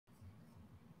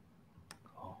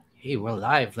Hey, we're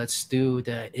live. Let's do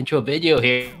the intro video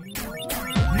here.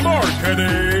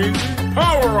 Marketing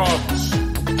Power-Ups.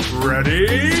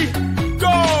 Ready?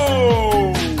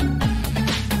 Go!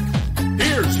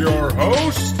 Here's your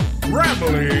host,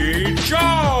 Rambly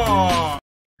John.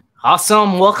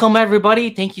 Awesome. Welcome,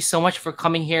 everybody. Thank you so much for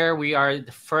coming here. We are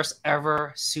the first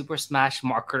ever Super Smash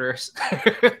marketers.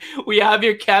 We have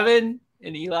here Kevin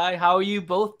and Eli. How are you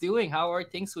both doing? How are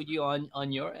things with you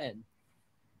on your end?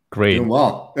 Great. Doing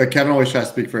well. Kevin always tries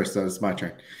to speak first, so it's my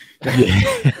turn.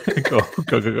 Yeah. Go.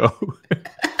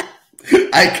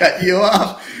 I cut you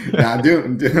off. Nah,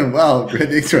 I'm doing well. Great.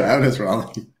 Thanks for having us,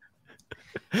 Raleigh.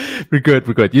 We're good.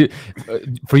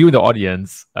 For you in the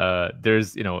audience,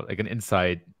 there's like an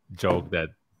inside joke that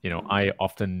I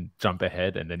often jump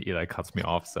ahead and then Eli cuts me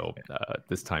off. So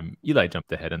this time Eli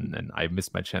jumped ahead and I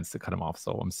missed my chance to cut him off.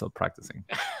 So I'm still practicing.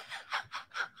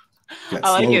 Got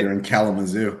slow during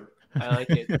Kalamazoo. I like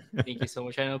it. Thank you so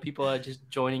much. I know people are just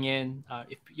joining in.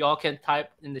 If y'all can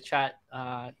type in the chat,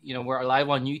 we're live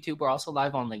on YouTube. We're also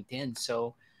live on LinkedIn.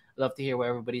 So I'd love to hear where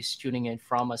everybody's tuning in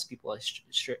from as people are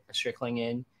trickling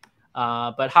in.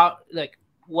 But how,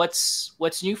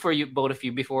 what's new for you, both of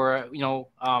you, before,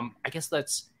 I guess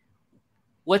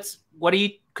what do you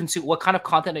consume? What kind of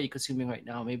content are you consuming right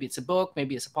now? Maybe it's a book,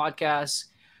 maybe it's a podcast.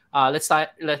 Let's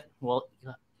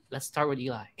start with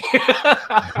Eli.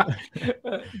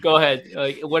 Go ahead.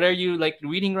 What are you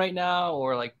reading right now,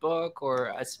 or book,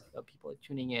 or as people are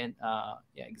tuning in? Yeah,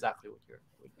 exactly what you're.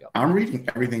 I'm reading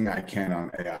everything I can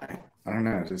on AI. I don't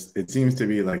know. It seems to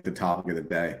be the topic of the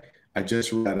day. I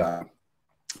just read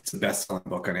it's the best-selling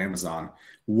book on Amazon.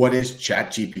 What is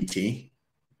ChatGPT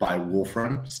by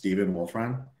Stephen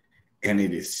Wolfram, and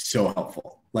it is so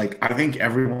helpful. I think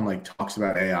everyone talks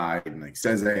about AI and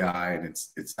says AI, and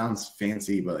it sounds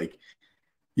fancy, but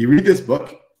you read this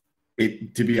book,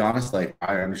 to be honest, I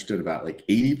understood about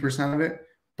 80% of it,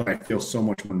 but I feel so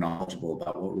much more knowledgeable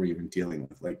about what we're even dealing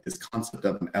with. This concept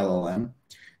of an LLM,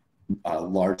 a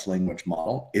large language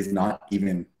model, is not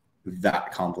even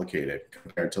that complicated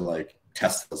compared to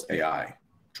Tesla's AI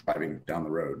driving down the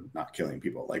road, not killing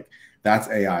people. That's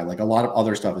AI. A lot of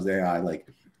other stuff is AI,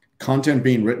 content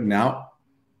being written out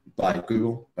by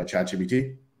Google, by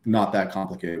ChatGPT, not that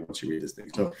complicated once you read this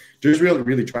thing. So just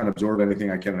really trying to absorb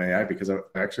anything I can in AI, because I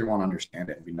actually want to understand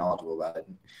it and be knowledgeable about it.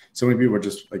 And so many people are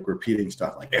just repeating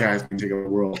stuff AI is going to take over the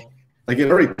world. It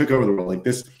already took over the world.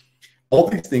 All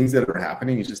these things that are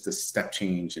happening is just a step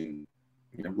change. And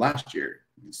last year,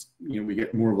 we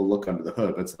get more of a look under the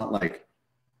hood, but it's not like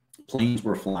planes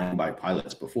were flying by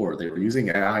pilots before. They were using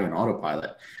AI and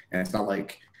autopilot, and it's not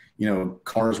like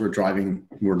cars were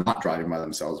not driving by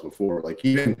themselves before.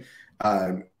 Even,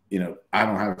 I don't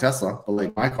have a Tesla,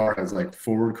 but my car has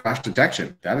forward crash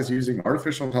detection. That is using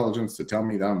artificial intelligence to tell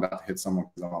me that I'm about to hit someone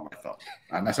because I'm on my phone.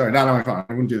 I'm sorry, not on my phone.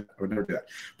 I wouldn't do that. I would never do that.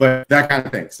 But that kind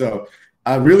of thing. So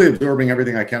really absorbing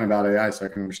everything I can about AI so I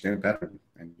can understand it better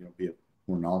and be a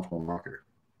more knowledgeable marketer.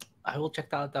 I will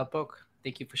check out that book.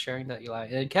 Thank you for sharing that, Eli.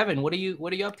 And Kevin, what are you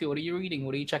up to? What are you reading?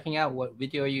 What are you checking out? What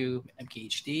video are you,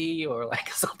 MKHD or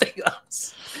something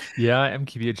else? Yeah,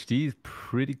 MKBHD is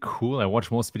pretty cool. I watch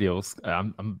most videos.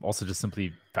 I'm also just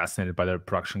simply fascinated by the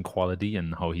production quality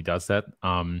and how he does that.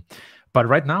 But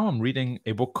right now I'm reading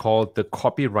a book called The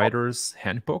Copywriter's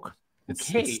Handbook.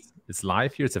 It's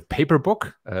live here. It's a paper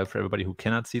book for everybody who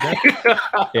cannot see that.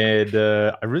 And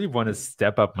I really want to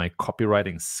step up my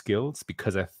copywriting skills,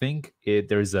 because I think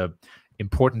there's a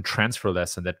important transfer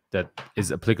lesson that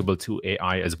is applicable to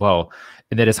AI as well,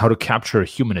 and that is how to capture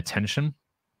human attention.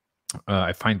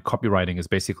 I find copywriting is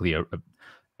basically a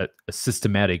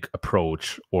systematic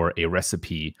approach or a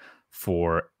recipe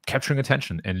for capturing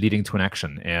attention and leading to an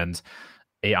action. And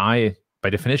AI,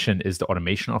 by definition, is the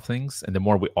automation of things. And the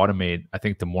more we automate, I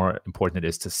think the more important it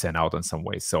is to stand out in some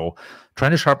way. So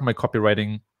trying to sharpen my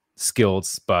copywriting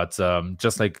skills, but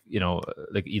just like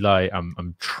Eli,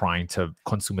 I'm trying to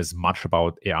consume as much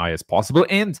about AI as possible,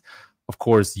 and of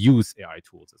course use AI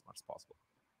tools as much as possible.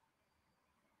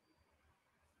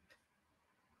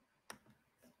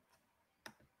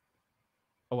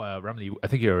 Oh, Ramli, I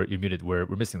think you're muted. We're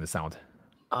missing the sound.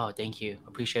 Oh, thank you.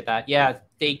 Appreciate that. Yeah,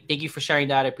 thank you for sharing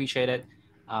that. I appreciate it.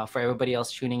 For everybody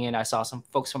else tuning in, I saw some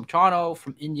folks from Toronto,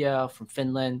 from India, from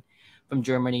Finland, from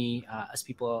Germany.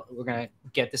 We're gonna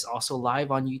get this also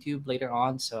live on YouTube later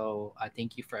on. So I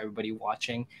thank you for everybody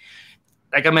watching.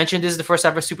 Like I mentioned, this is the first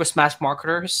ever Super Smash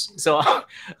Marketers. So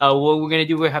what we're gonna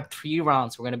do, we have 3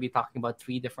 rounds. We're gonna be talking about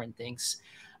 3 different things.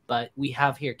 But we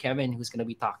have here Kevin, who's gonna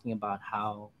be talking about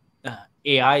how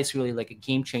AI is really a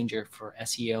game changer for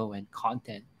SEO and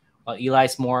content. While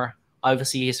Eli's more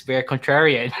obviously he's very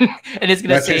contrarian, and he's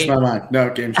gonna That say, changed my mind. No,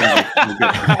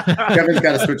 Gamechanger. Kevin's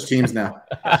got to switch teams now.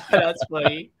 that's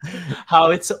funny.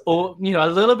 How it's a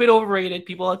little bit overrated.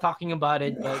 People are talking about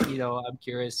it, but I'm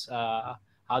curious how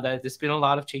that there's been a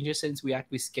lot of changes since we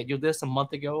actually scheduled this a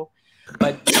month ago.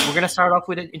 But we're gonna start off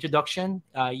with an introduction.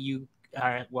 You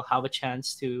will have a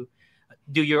chance to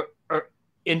do your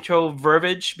intro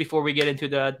verbiage before we get into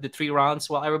the 3 rounds.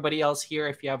 While everybody else here,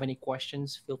 if you have any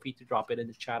questions, feel free to drop it in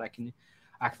the chat. I can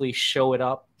actually show it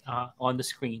up on the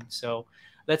screen. So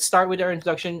let's start with our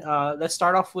introduction. Let's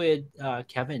start off with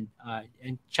Kevin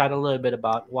and chat a little bit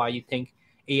about why you think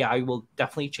AI will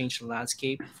definitely change the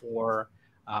landscape for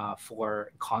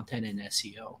content and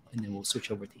SEO, and then we'll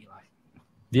switch over to Eli.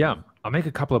 Yeah, I'll make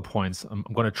a couple of points. I'm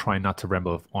going to try not to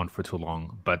ramble on for too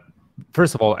long, but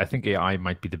first of all, I think AI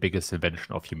might be the biggest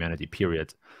invention of humanity,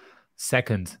 period.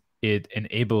 Second, it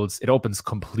opens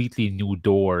completely new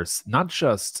doors, not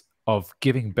just of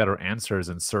giving better answers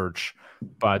in search,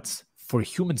 but for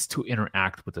humans to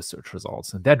interact with the search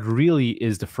results. And that really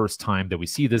is the first time that we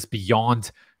see this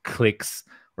beyond clicks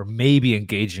or maybe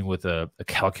engaging with a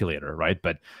calculator, right?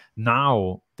 But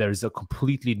now there's a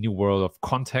completely new world of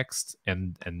context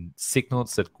and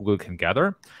signals that Google can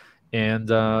gather. And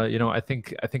I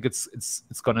think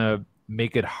it's gonna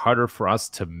make it harder for us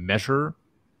to measure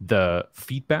the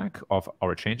feedback of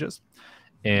our changes,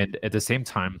 and at the same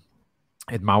time,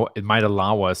 it might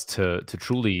allow us to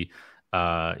truly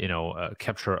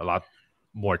capture a lot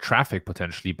more traffic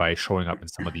potentially by showing up in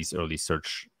some of these early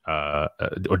search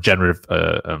or generative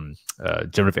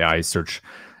AI search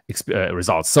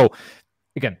results. So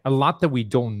again, a lot that we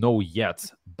don't know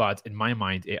yet, but in my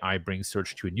mind, AI brings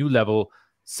search to a new level.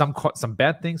 Some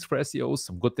bad things for SEOs,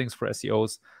 some good things for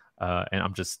SEOs, and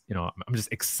I'm just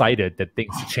excited that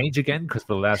things change again, because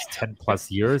for the last 10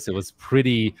 plus years it was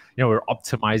pretty, we're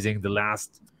optimizing the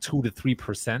last 2 to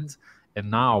 3%, and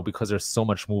now because there's so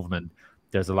much movement,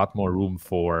 there's a lot more room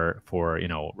for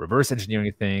reverse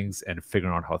engineering things and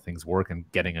figuring out how things work and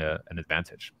getting an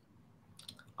advantage.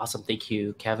 Awesome, thank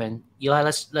you, Kevin. Eli,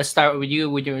 let's start with you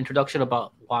with your introduction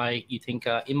about why you think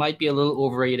it might be a little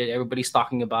overrated. Everybody's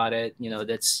talking about it. I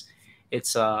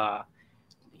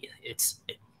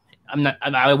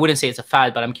wouldn't say it's a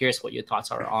fad, but I'm curious what your thoughts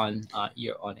are on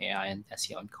AI and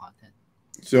SEO and content.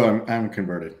 So I'm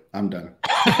converted. I'm done.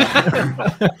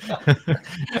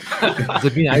 Does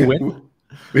it mean I win?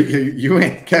 You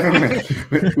win, Kevin.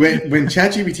 When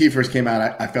ChatGPT first came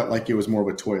out, I felt like it was more of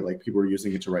a toy. Like, people were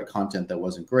using it to write content that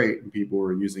wasn't great, and people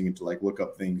were using it to look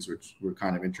up things which were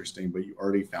kind of interesting. But you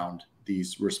already found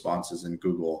these responses in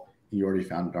Google, and you already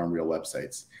found it on real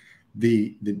websites.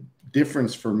 The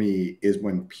difference for me is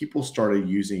when people started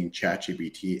using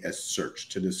ChatGPT as search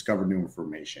to discover new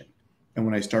information, and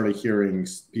when I started hearing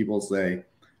people say,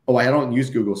 "Oh, I don't use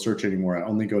Google search anymore. I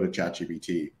only go to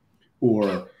ChatGPT,"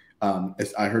 or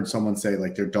as I heard someone say,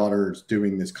 their daughter's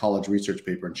doing this college research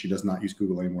paper and she does not use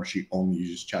Google anymore. She only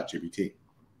uses ChatGPT.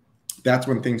 That's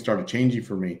when things started changing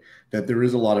for me, that there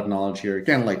is a lot of knowledge here.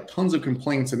 Again, tons of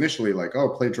complaints initially, oh,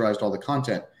 plagiarized all the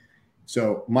content.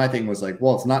 So my thing was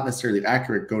well, it's not necessarily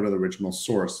accurate. Go to the original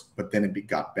source. But then it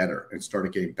got better and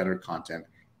started getting better content.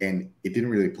 And it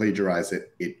didn't really plagiarize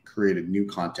it. It created new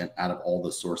content out of all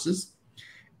the sources.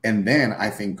 And then I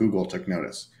think Google took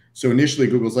notice. So initially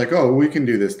Google's oh, we can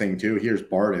do this thing too. Here's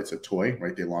Bard. It's a toy,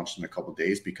 right? They launched in a couple of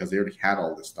days because they already had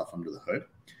all this stuff under the hood.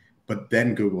 But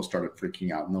then Google started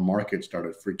freaking out and the market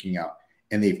started freaking out.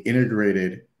 And they've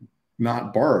integrated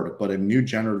not Bard, but a new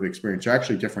generative experience, or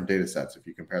actually different data sets if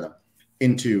you compare them,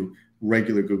 into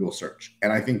regular Google search.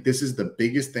 And I think this is the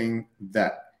biggest thing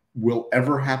that will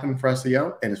ever happen for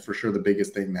SEO. And it's for sure the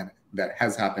biggest thing that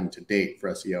has happened to date for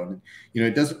SEO. And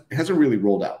it hasn't really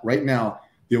rolled out. Right now,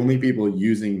 the only people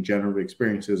using generative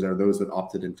experiences are those that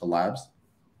opted into labs,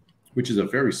 which is a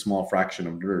very small fraction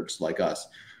of nerds like us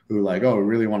who oh, we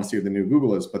really want to see what the new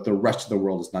Google is, but the rest of the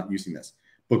world is not using this.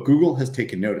 But Google has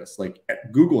taken notice.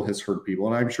 Google has heard people,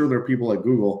 and I'm sure there are people at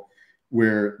Google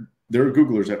where there are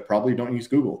Googlers that probably don't use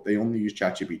Google. They only use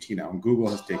ChatGPT now, and Google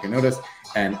has taken notice,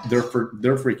 and they're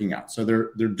freaking out. So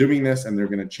they're doing this, and they're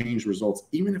going to change results,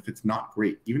 even if it's not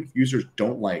great, even if users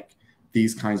don't like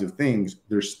these kinds of things,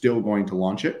 they're still going to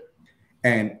launch it.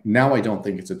 And now I don't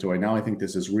think it's a toy. Now I think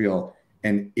this is real,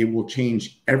 and it will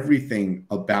change everything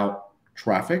about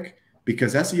traffic,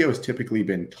 because SEO has typically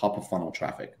been top of funnel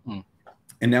traffic.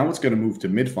 And now it's going to move to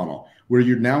mid funnel, where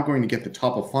you're now going to get the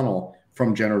top of funnel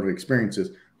from generative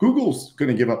experiences. Google's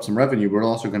going to give up some revenue, but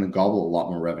also going to gobble a lot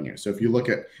more revenue. So if you look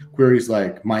at queries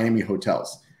like Miami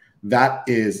hotels, that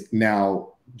is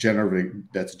now generative.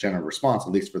 That's a generative response,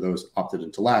 at least for those opted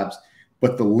into labs.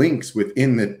 but the links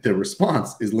within the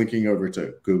response is linking over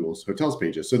to Google's hotels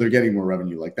pages. So they're getting more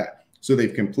revenue like that. So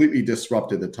they've completely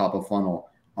disrupted the top of funnel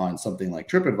on something like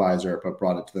TripAdvisor, but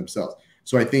brought it to themselves.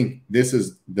 So I think this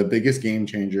is the biggest game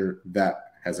changer that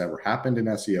has ever happened in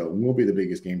SEO, and will be the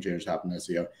biggest game changer to happen in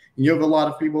SEO. And you have a lot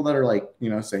of people that are like,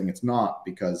 saying it's not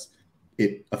because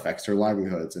it affects their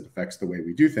livelihoods, it affects the way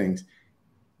we do things.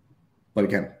 But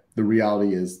again, the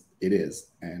reality is it is,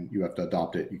 and you have to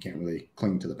adopt it. You can't really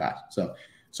cling to the past. So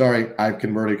sorry, I've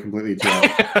converted completely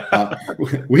to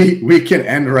we can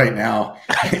end right now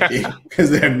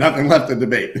because there's nothing left to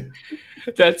debate.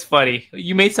 That's funny.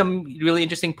 You made some really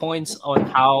interesting points on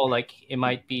how like it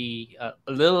might be a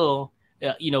little,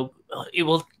 it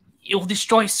will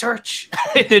destroy search.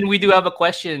 And then we do have a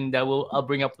question that I'll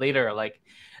bring up later, like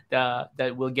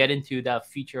that we'll get into the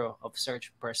future of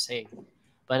search per se.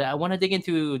 But I want to dig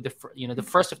into the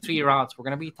first of 3 rounds. We're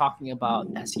going to be talking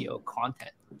about SEO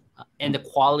content and the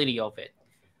quality of it.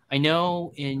 I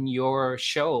know in your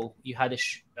show you had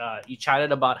you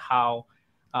chatted about how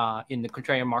in the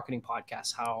Contrarian Marketing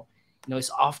podcast, how it's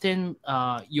often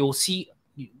you'll see,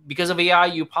 because of AI,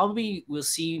 you probably will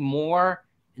see more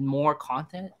and more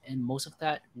content, and most of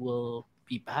that will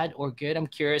be bad or good. I'm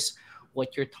curious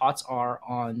what your thoughts are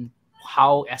on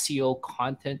how SEO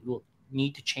content will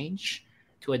need to change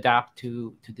to adapt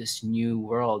to this new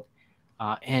world.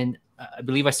 And I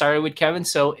believe I started with Kevin.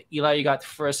 So Eli, you got the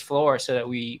first floor so that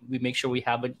we make sure we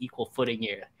have an equal footing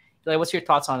here. Eli, what's your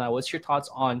thoughts on that? What's your thoughts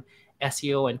on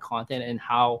SEO and content, and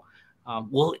how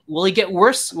will it get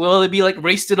worse? Will it be like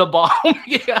race to the bottom?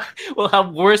 Yeah, we'll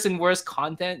have worse and worse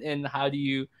content, and how do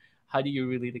you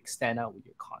really like stand out with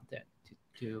your content?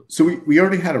 So we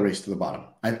already had a race to the bottom.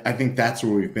 I think that's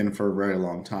where we've been for a very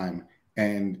long time.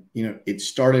 And it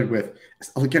started with,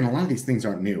 again, a lot of these things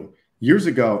aren't new. Years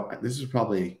ago, this is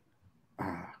probably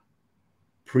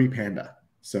pre-Panda,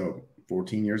 so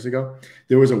 14 years ago,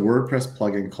 there was a WordPress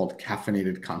plugin called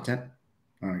Caffeinated Content.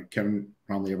 All right, Kevin,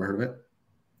 probably ever heard of it?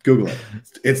 Google it.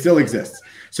 It still exists.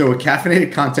 So what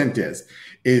Caffeinated Content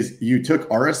is you took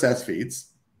RSS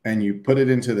feeds and you put it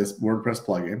into this WordPress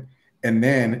plugin, and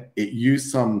then it used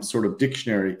some sort of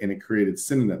dictionary and it created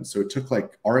synonyms. So it took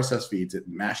like RSS feeds, it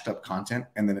mashed up content,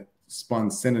 and then it spun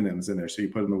synonyms in there. So you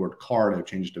put in the word car, it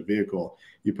changed to vehicle.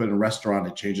 You put in restaurant,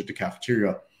 it changed it to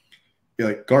cafeteria. You're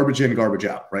like garbage in, garbage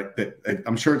out, right?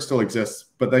 I'm sure it still exists,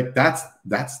 but like that's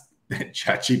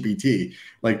ChatGPT.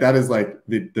 Like that is like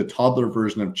the toddler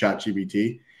version of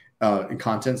ChatGPT in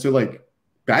content. So like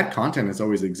bad content has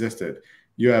always existed.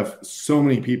 You have so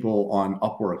many people on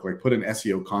Upwork, like put in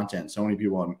SEO content. So many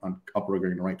people on Upwork are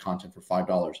going to write content for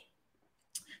 $5.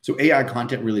 So AI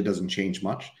content really doesn't change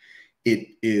much. It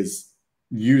is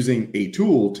using a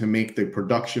tool to make the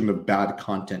production of bad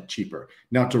content cheaper.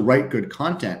 Now, to write good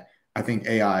content, I think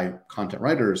AI content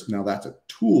writers, now that's a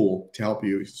tool to help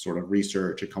you sort of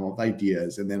research and come up with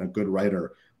ideas. And then a good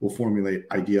writer will formulate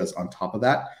ideas on top of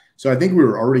that. So I think we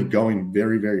were already going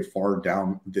very, very far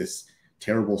down this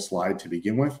terrible slide to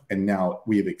begin with. And now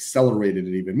we have accelerated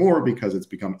it even more because it's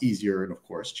become easier and, of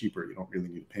course, cheaper. You don't really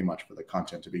need to pay much for the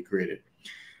content to be created.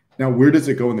 Now, where does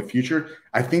it go in the future?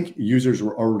 I think users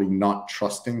were already not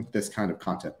trusting this kind of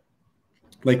content.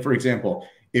 Like, for example,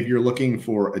 if you're looking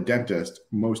for a dentist,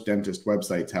 most dentist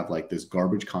websites have like this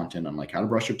garbage content on like how to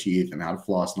brush your teeth and how to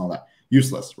floss and all that.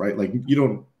 Useless, right? Like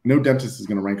no dentist is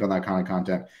going to rank on that kind of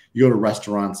content. You go to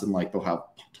restaurants and like they'll have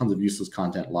tons of useless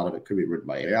content. A lot of it could be written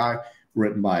by AI,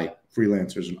 written by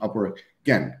freelancers and Upwork.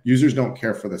 Again, users don't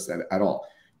care for this at all.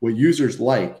 What users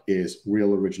like is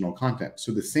real original content.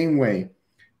 So the same way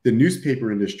the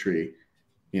newspaper industry,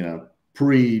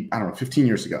 15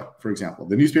 years ago, for example,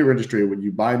 the newspaper industry, when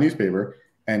you buy a newspaper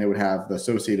and it would have the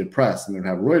Associated Press and it would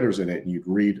have Reuters in it and you'd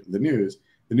read the news,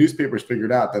 the newspapers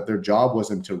figured out that their job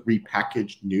wasn't to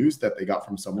repackage news that they got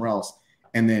from somewhere else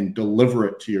and then deliver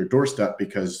it to your doorstep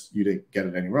because you didn't get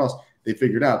it anywhere else. They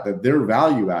figured out that their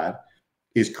value add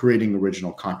is creating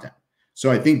original content. So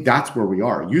I think that's where we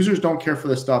are. Users don't care for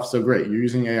this stuff. So great. You're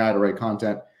using AI to write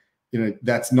content.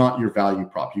 That's not your value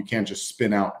prop. You can't just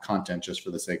spin out content just for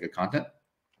the sake of content.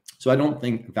 So I don't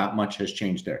think that much has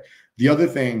changed there. The other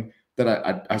thing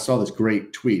that I saw this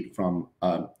great tweet from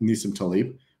Nissim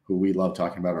Taleb, who we love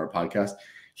talking about on our podcast.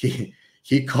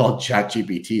 He called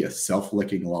ChatGPT a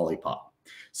self-licking lollipop.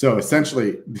 So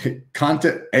essentially,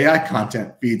 AI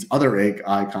content feeds other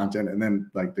AI content, and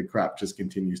then like the crap just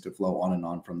continues to flow on and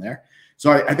on from there.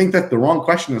 So I think that the wrong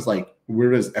question is like, where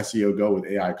does SEO go with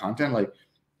AI content? Like,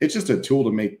 it's just a tool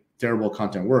to make terrible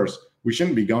content worse. We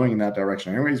shouldn't be going in that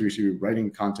direction anyways. We should be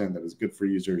writing content that is good for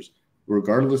users,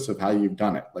 regardless of how you've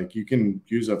done it. Like you can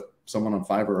use someone on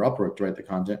Fiverr or Upwork to write the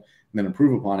content and then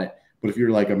improve upon it. But if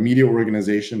you're like a media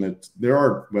organization, that there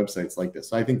are websites like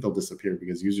this. I think they'll disappear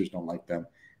because users don't like them,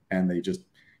 and they just,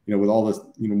 with all this,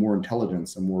 more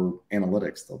intelligence and more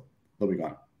analytics, they'll be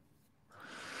gone.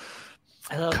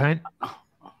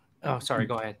 Oh, sorry.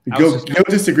 Go ahead. Go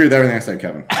disagree with everything I said,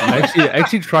 Kevin. I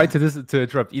actually tried to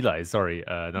interrupt Eli. Sorry.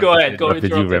 Go ahead. Go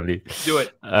interrupt you, do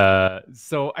it.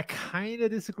 So I kind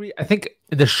of disagree. I think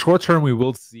in the short term we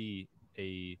will see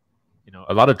a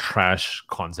lot of trash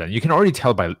content. You can already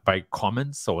tell by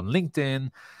comments. So on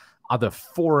LinkedIn, other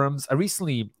forums. I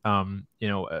recently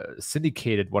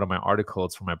syndicated one of my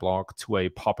articles from my blog to a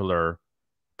popular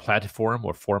platform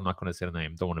or forum. I'm not going to say the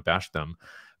name. Don't want to bash them,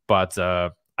 but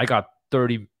I got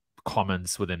 30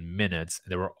 comments within minutes,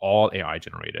 and they were all AI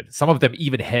generated. Some of them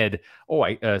even had,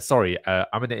 sorry,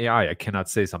 I'm an AI, I cannot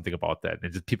say something about that.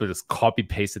 And people just copy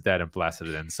pasted that and blasted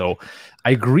it in. So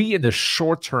I agree, in the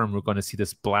short term, we're going to see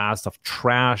this blast of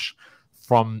trash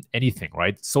from anything,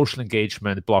 right? Social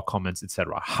engagement, blog comments,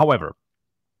 etc. However,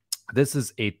 this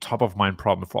is a top of mind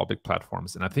problem for all big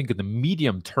platforms. And I think in the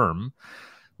medium term,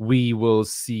 we will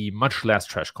see much less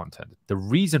trash content. The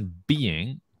reason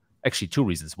being, actually two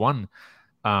reasons. One,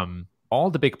 all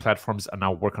the big platforms are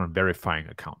now working on verifying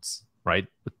accounts, right?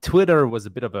 But Twitter was a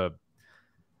bit of a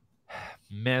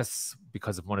mess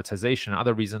because of monetization and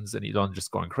other reasons, and Elon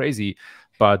just going crazy.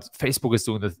 But Facebook is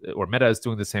doing or Meta is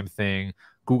doing the same thing.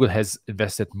 Google has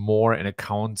invested more in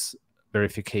account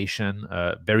verification,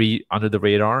 very under the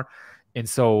radar. And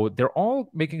so they're all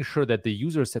making sure that the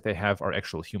users that they have are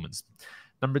actual humans.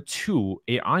 Number two,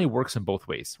 AI works in both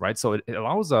ways, right? So it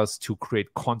allows us to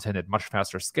create content at much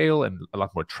faster scale and a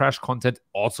lot more trash content,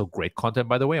 also great content,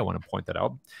 by the way, I want to point that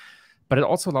out. But it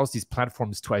also allows these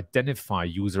platforms to identify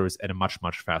users at a much,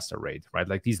 much faster rate, right?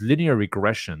 Like these linear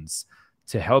regressions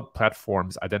to help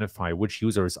platforms identify which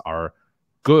users are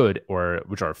good or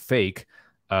which are fake,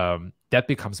 that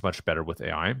becomes much better with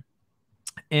AI.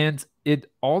 And it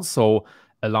also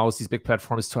allows these big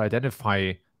platforms to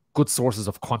identify good sources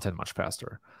of content much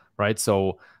faster, right?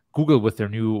 So Google, with their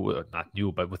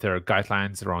with their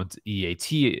guidelines around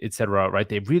EAT, etc., right?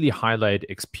 They really highlight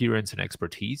experience and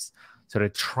expertise. So they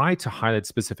try to highlight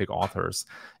specific authors.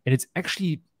 And it's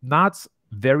actually not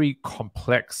very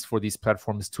complex for these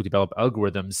platforms to develop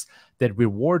algorithms that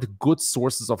reward good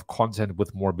sources of content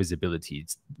with more visibility.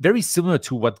 It's very similar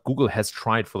to what Google has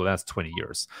tried for the last 20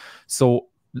 years. So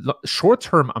short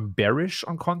term, I'm bearish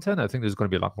on content. I think there's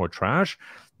going to be a lot more trash.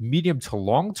 Medium to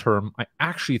long term, I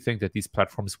actually think that these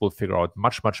platforms will figure out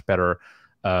much, much better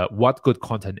what good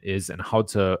content is and how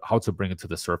to bring it to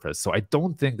the surface. So I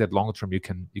don't think that long term you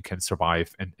can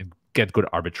survive and get good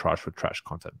arbitrage with trash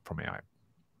content from AI.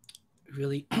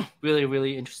 Really, really,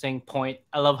 really interesting point.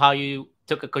 I love how you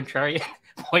took a contrarian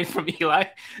point from Eli.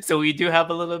 So we do have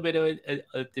a little bit of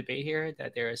a debate here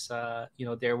that there's,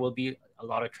 there will be a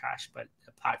lot of trash, but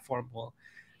the platform will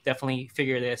definitely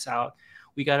figure this out.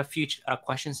 We got a few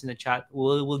questions in the chat.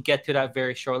 We'll get to that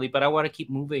very shortly, but I want to keep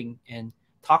moving and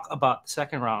talk about the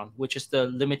second round, which is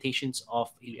the limitations of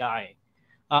AI.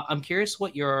 I'm curious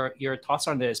what your thoughts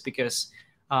on this, because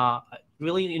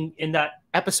really in that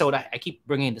episode, I keep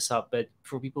bringing this up, but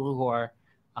for people who are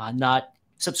not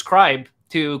subscribed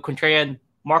to Contrarian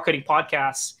Marketing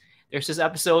Podcasts, there's this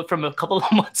episode from a couple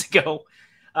of months ago.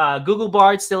 Google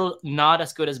Bard still not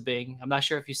as good as Bing. I'm not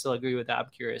sure if you still agree with that. I'm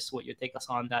curious what your take is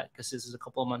on that, because this is a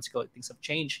couple of months ago. Things have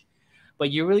changed.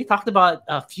 But you really talked about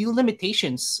a few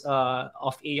limitations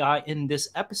of AI in this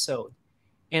episode.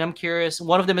 And I'm curious,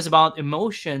 one of them is about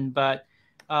emotion, but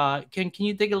can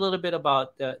you think a little bit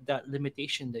about that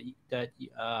limitation that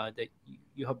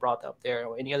you have brought up there,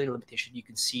 or any other limitation you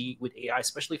can see with AI,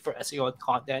 especially for SEO and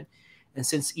content? And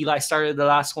since Eli started the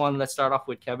last one, let's start off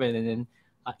with Kevin, and then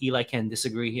Eli can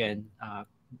disagree and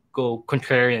go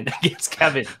contrarian against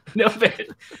Kevin. No, but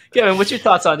Kevin, what's your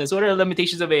thoughts on this? What are the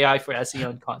limitations of AI for SEO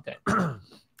and content?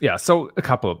 Yeah, so a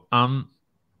couple.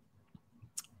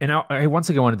 And I once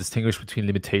again want to distinguish between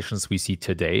limitations we see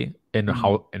today and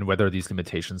how and whether these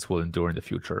limitations will endure in the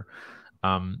future.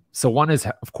 So one is,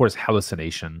 of course,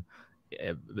 hallucination.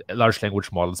 Large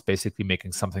language models basically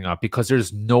making something up because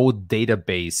there's no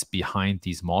database behind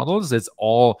these models. It's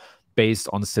all based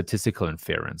on statistical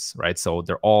inference, right? So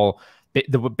they're all,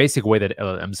 the basic way that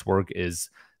LLMs work is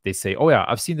they say, oh yeah,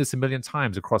 I've seen this a million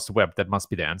times across the web. That must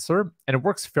be the answer. And it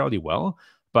works fairly well,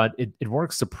 but it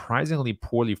works surprisingly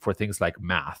poorly for things like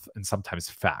math and sometimes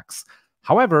facts.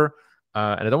 However,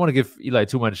 and I don't want to give Eli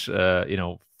too much,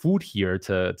 food here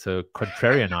to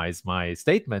contrarianize my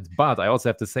statement, but I also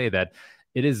have to say that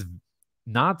it is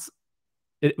not,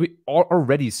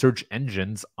 already search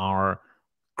engines are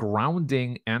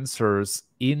grounding answers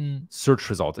in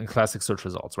search results, in classic search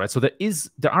results, right? So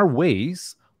there are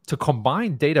ways to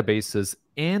combine databases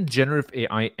and generative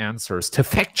AI answers to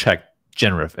fact check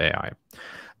generative AI.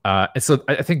 And so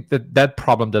I think that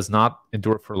problem does not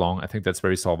endure for long. I think that's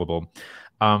very solvable.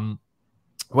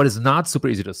 What is not super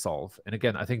easy to solve, and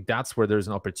again, I think that's where there's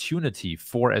an opportunity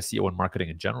for SEO and marketing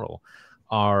in general,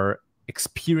 are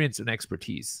experience and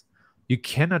expertise. You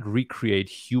cannot recreate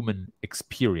human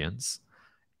experience,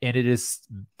 and it is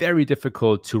very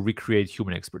difficult to recreate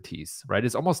human expertise, right?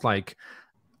 It's almost like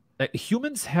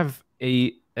humans have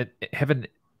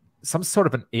some sort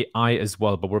of an AI as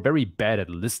well, but we're very bad at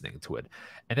listening to it.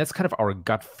 And that's kind of our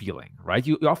gut feeling, right?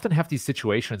 You often have these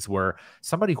situations where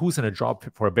somebody who's in a job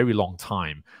for a very long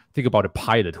time, think about a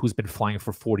pilot who's been flying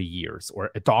for 40 years, or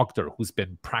a doctor who's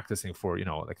been practicing for,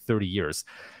 like 30 years.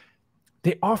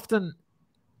 They often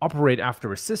operate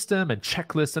after a system and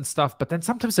checklists and stuff, but then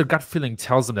sometimes their gut feeling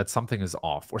tells them that something is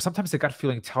off, or sometimes their gut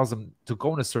feeling tells them to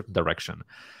go in a certain direction.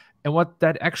 And what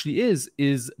that actually is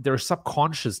their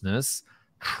subconsciousness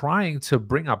trying to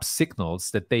bring up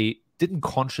signals that they didn't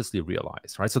consciously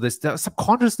realize, right? So they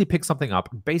subconsciously pick something up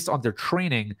based on their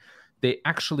training. They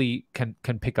actually can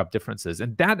pick up differences.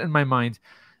 And that, in my mind,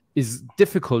 is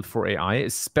difficult for AI,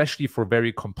 especially for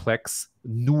very complex,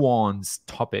 nuanced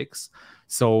topics.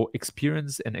 So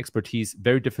experience and expertise,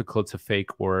 very difficult to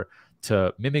fake or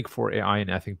to mimic for AI.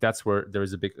 And I think that's where there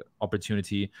is a big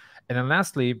opportunity. And then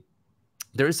lastly,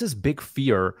 there is this big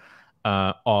fear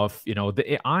of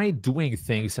the AI doing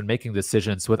things and making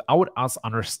decisions without us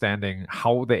understanding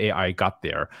how the AI got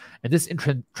there. And this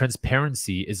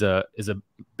transparency is a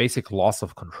basic loss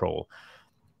of control.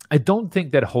 I don't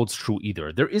think that holds true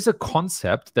either. There is a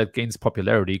concept that gains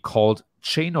popularity called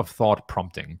chain of thought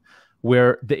prompting,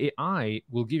 where the AI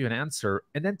will give you an answer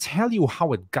and then tell you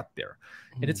how it got there.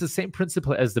 And it's the same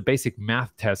principle as the basic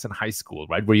math test in high school,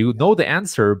 right? Where you know the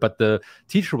answer, but the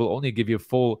teacher will only give you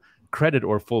full credit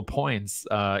or full points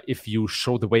if you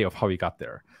show the way of how you got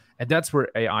there. And that's where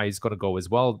AI is going to go as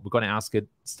well. We're going to ask it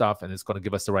stuff, and it's going to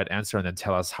give us the right answer and then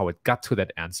tell us how it got to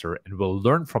that answer. And we'll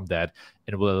learn from that,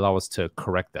 and it will allow us to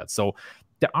correct that. So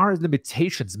there are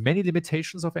limitations, many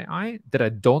limitations of AI that I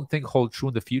don't think hold true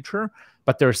in the future,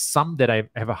 but there are some that I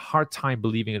have a hard time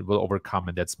believing it will overcome,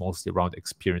 and that's mostly around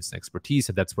experience and expertise,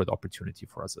 and that's where the opportunity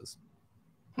for us is.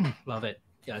 Love it.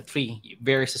 Yeah,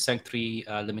 very succinct three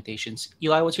limitations.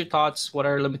 Eli, what's your thoughts? What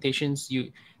are limitations?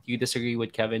 You disagree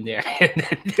with Kevin there?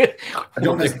 I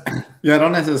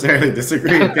don't necessarily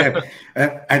disagree with Kevin.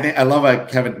 I love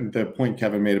the point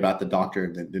Kevin made about the doctor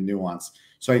and the nuance.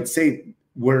 So I'd say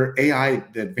where AI,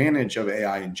 the advantage of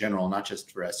AI in general, not just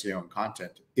for SEO and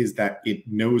content, is that it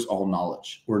knows all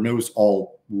knowledge, or knows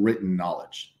all written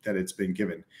knowledge that it's been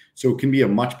given. So it can be a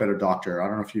much better doctor. I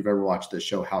don't know if you've ever watched the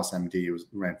show House MD. It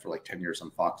ran for like 10 years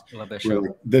on Fox. I love that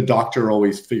show. The doctor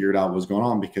always figured out what was going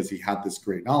on because he had this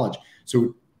great knowledge.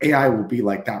 So AI will be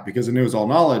like that because it knows all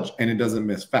knowledge and it doesn't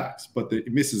miss facts, but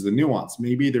it misses the nuance.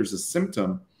 Maybe there's a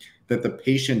symptom that the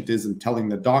patient isn't telling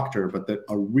the doctor, but that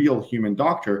a real human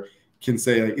doctor can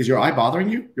say, like, is your eye bothering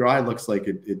you? Your eye looks like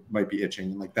it might be itching.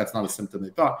 And like, that's not a symptom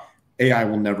they thought. AI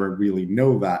will never really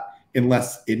know that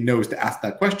unless it knows to ask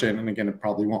that question. And again, it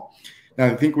probably won't. Now,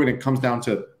 I think when it comes down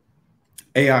to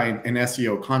AI and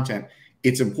SEO content,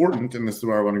 it's important, and this is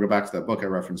where I want to go back to that book I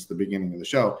referenced at the beginning of the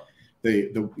show,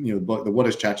 the book, the What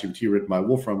is ChatGPT, written by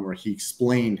Wolfram, where he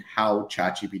explained how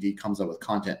ChatGPT comes up with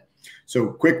content. So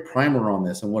quick primer on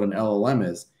this and what an LLM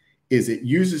is it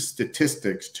uses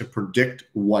statistics to predict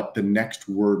what the next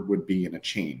word would be in a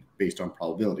chain based on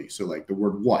probability. So like the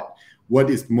word what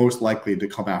is most likely to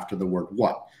come after the word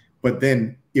what? But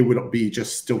then it would be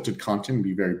just stilted content,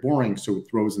 be very boring. So it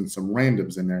throws in some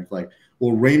randoms in there. It's like,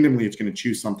 well, randomly it's going to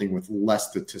choose something with less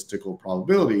statistical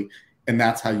probability. And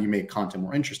that's how you make content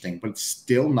more interesting, but it's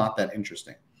still not that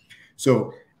interesting.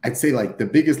 So I'd say like the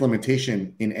biggest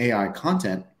limitation in AI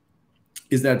content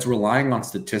is that it's relying on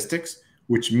statistics,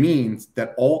 which means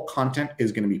that all content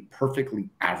is going to be perfectly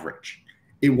average.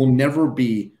 It will never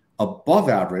be above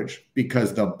average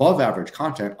because the above average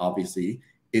content obviously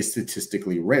is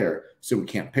statistically rare. So we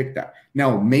can't pick that.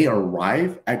 Now, it may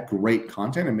arrive at great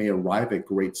content, it may arrive at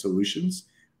great solutions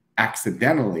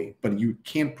accidentally, but you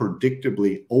can't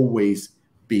predictably always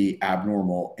be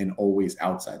abnormal and always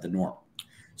outside the norm.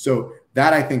 So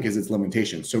that, I think, is its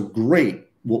limitation. So great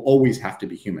will always have to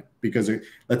be human, because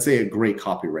let's say a great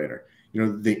copywriter,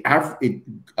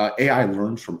 AI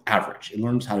learns from average. It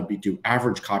learns how to do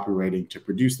average copywriting to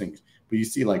produce things. But you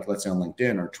see, like, let's say on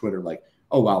LinkedIn or Twitter, like,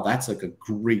 oh, wow, that's like a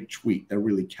great tweet that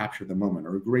really captured the moment,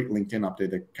 or a great LinkedIn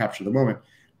update that captured the moment.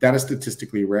 that is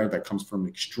statistically rare. That comes from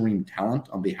extreme talent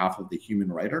on behalf of the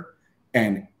human writer.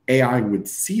 And AI would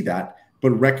see that,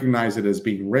 but recognize it as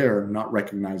being rare, not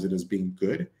recognize it as being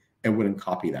good, and wouldn't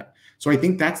copy that. So I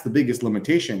think that's the biggest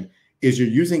limitation, is you're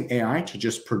using AI to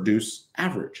just produce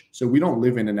average. So we don't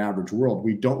live in an average world.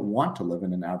 We don't want to live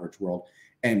in an average world.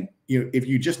 And if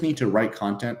you just need to write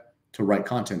content,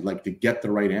 like to get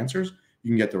the right answers, you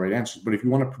can get the right answers. But if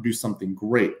you want to produce something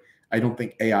great, I don't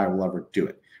think AI will ever do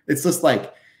it. It's just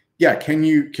like, yeah, can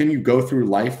you go through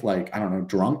life like, I don't know,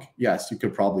 drunk? Yes, you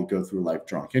could probably go through life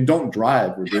drunk. And don't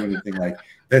drive or do anything like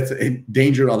that's a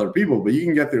danger to other people, but you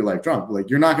can get through life drunk. Like,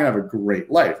 you're not gonna have a great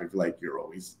life if like you're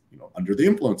always, under the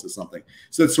influence of something.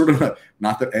 So it's sort of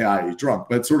not that AI is drunk,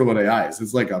 but it's sort of what AI is.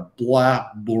 It's like a blah,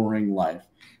 boring life.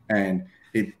 And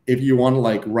if you want to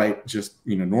like write just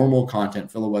normal content,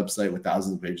 fill a website with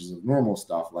thousands of pages of normal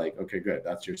stuff, like, okay, good,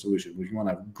 that's your solution. If you want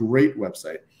to have a great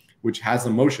website which has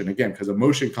emotion, again, because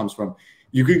emotion comes from,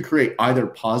 you can create either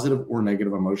positive or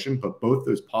negative emotion, but both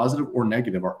those positive or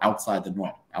negative are outside the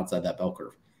norm, outside that bell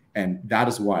curve. And that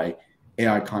is why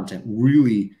AI content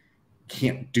really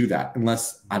can't do that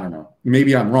unless, I don't know,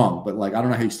 maybe I'm wrong, but like, I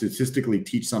don't know how you statistically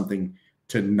teach something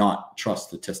to not trust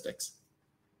statistics.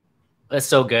 That's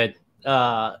so good.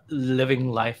 Living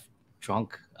life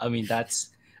drunk. I mean, that's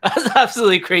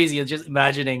absolutely crazy. I'm just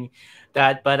imagining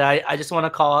that. But I just want to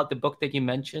call out the book that you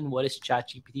mentioned. What is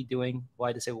ChatGPT doing?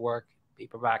 Why does it work?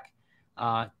 Paperback.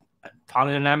 Found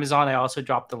it on Amazon. I also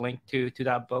dropped the link to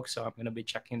that book, so I'm going to be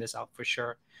checking this out for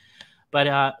sure.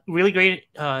 But really great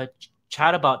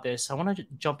chat about this. I want to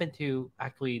jump into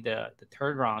actually the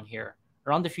third round here,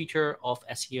 around the future of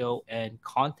SEO and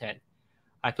content.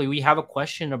 Actually, we have a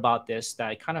question about this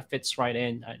that kind of fits right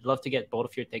in. I'd love to get both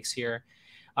of your takes here.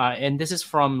 And this is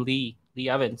from Lee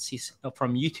Evans. He's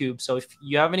from YouTube. So if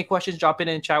you have any questions, drop it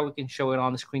in the chat. We can show it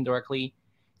on the screen directly.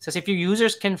 It says, if your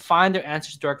users can find their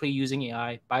answers directly using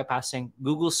AI, bypassing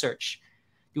Google search,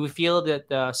 do we feel that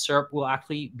the SERP will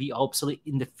actually be obsolete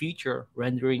in the future,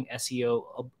 rendering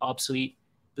SEO obsolete?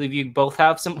 I believe you both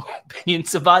have some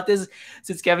opinions about this.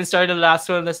 Since Kevin started the last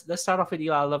one, let's start off with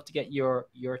Eli. I'd love to get your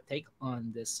take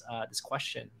on this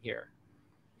question here.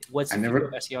 What's the future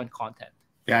of SEO and content?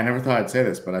 Yeah, I never thought I'd say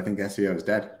this, but I think SEO is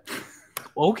dead.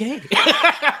 Okay.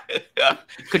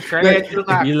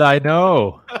 Eli,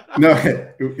 no. No,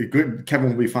 good.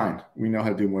 Kevin will be fine. We know how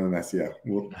to do more than SEO.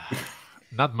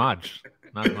 Not much.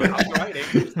 Not much. I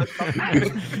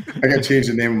got to change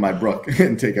the name of my book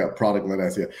and take out product-led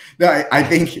SEO. No, I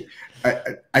think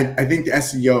the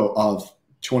SEO of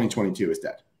 2022 is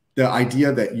dead. The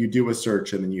idea that you do a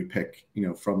search and then you pick,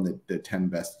 from the 10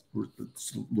 best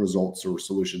results or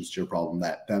solutions to your problem,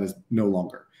 that is no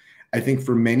longer. I think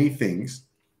for many things,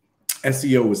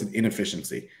 SEO was an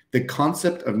inefficiency. The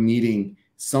concept of needing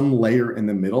some layer in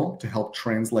the middle to help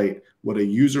translate what a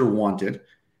user wanted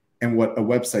and what a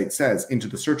website says into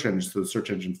the search engine so the search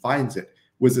engine finds it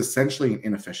was essentially an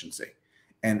inefficiency.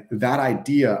 And that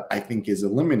idea, I think, is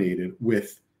eliminated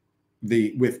with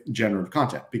generative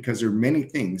content, because there are many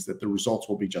things that the results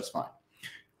will be just fine.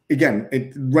 Again,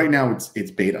 right now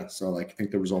it's beta, so like I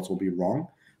think the results will be wrong.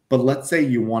 But let's say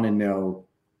you want to know,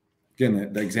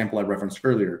 again, the example I referenced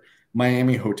earlier,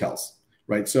 Miami hotels,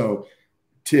 right? So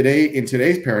in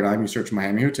today's paradigm, you search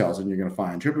Miami hotels and you're going to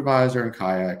find TripAdvisor and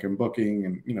Kayak and Booking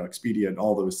and Expedia and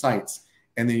all those sites,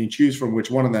 and then you choose from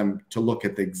which one of them to look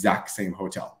at the exact same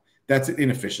hotel. That's an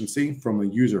inefficiency from a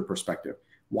user perspective.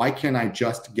 Why can't I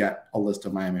just get a list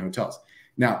of Miami hotels?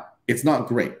 Now, it's not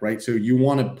great, right? So you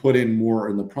want to put in more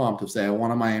in the prompt of say, I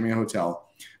want a Miami hotel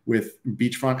with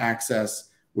beachfront access,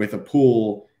 with a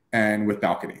pool, and with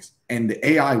balconies. And the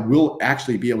AI will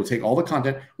actually be able to take all the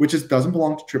content, which doesn't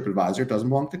belong to TripAdvisor, doesn't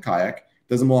belong to Kayak,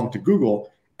 doesn't belong to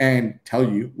Google, and tell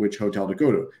you which hotel to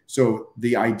go to. So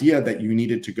the idea that you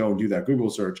needed to go and do that Google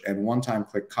search and one time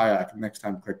click Kayak, next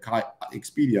time click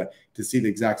Expedia to see the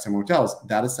exact same hotels,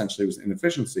 that essentially was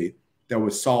inefficiency that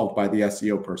was solved by the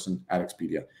SEO person at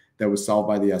Expedia, that was solved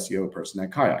by the SEO person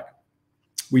at Kayak.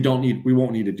 We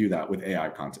won't need to do that with AI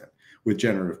content, with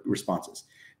generative responses.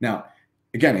 Now,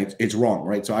 again, it's wrong,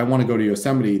 right? So I want to go to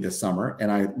Yosemite this summer, and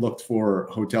I looked for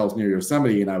hotels near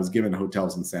Yosemite, and I was given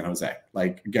hotels in San Jose.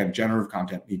 Like, again, generative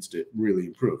content needs to really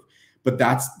improve. But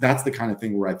that's the kind of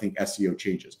thing where I think SEO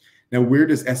changes. Now, where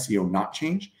does SEO not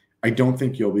change? I don't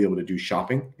think you'll be able to do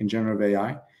shopping in generative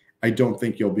AI. I don't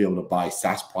think you'll be able to buy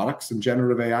SaaS products in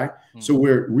generative AI. So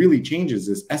where it really changes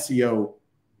is SEO,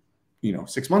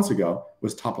 6 months ago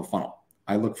was top of funnel.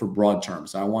 I look for broad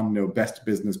terms. I want to know best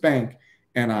business bank,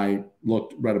 and I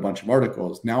read a bunch of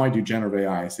articles. Now I do generative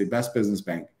AI. I say best business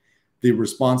bank. The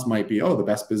response might be, oh, the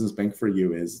best business bank for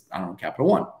you is, I don't know, Capital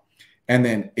One. and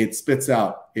then it spits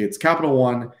out its Capital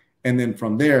One. And then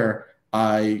from there,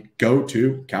 I go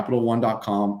to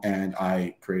CapitalOne.com and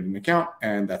I create an account,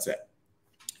 and that's it.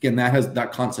 Again,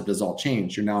 that concept has all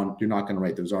changed. You're not going to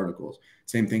write those articles.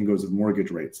 Same thing goes with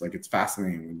mortgage rates. Like, it's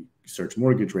fascinating when you search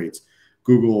mortgage rates.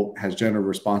 Google has generative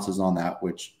responses on that,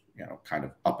 which kind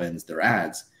of upends their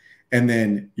ads. And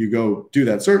then you go do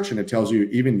that search, and it tells you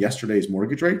even yesterday's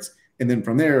mortgage rates. And then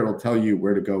from there, it'll tell you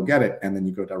where to go get it, and then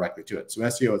you go directly to it. So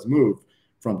SEO has moved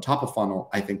from top of funnel,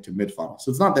 I think, to mid funnel.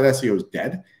 So it's not that SEO is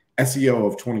dead. SEO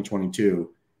of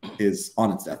 2022 is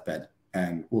on its deathbed,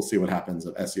 and we'll see what happens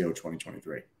of SEO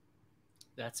 2023.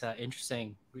 That's an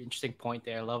interesting point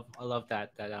there. I love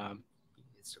that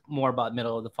it's more about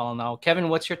middle of the funnel now. Kevin,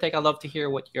 what's your take? I'd love to hear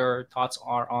what your thoughts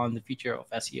are on the future of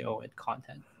SEO and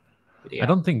content. I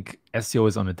don't think SEO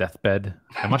is on a deathbed.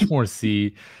 I much more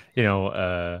see,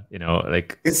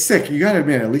 like, it's sick. You got to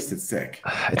admit, at least it's sick.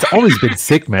 It's always been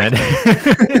sick, man.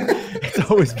 It's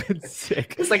always been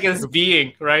sick. It's like it's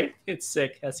being, right? It's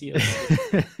sick. SEO.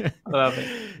 I love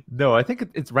it. No, I think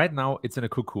it's right now. It's in a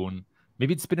cocoon.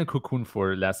 Maybe it's been a cocoon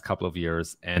for the last couple of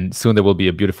years, and soon there will be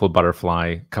a beautiful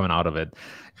butterfly coming out of it.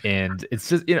 And it's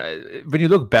just, when you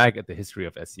look back at the history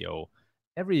of SEO,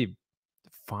 every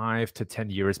 5 to 10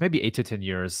 years, maybe 8 to 10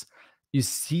 years, you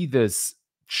see this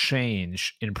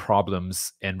change in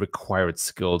problems and required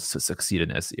skills to succeed in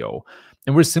SEO.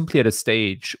 And we're simply at a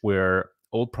stage where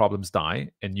old problems die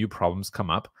and new problems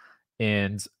come up,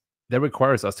 and that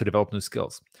requires us to develop new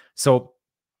skills. So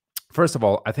first of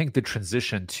all, I think the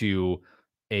transition to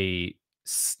a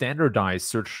standardized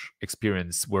search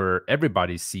experience where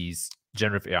everybody sees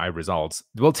generative AI results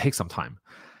will take some time.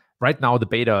 Right now, the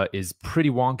beta is pretty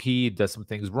wonky, does some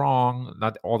things wrong,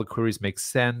 not all the queries make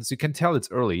sense. You can tell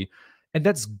it's early, and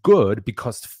that's good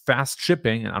because fast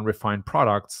shipping and unrefined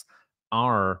products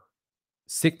are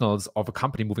signals of a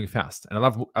company moving fast.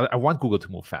 And I want Google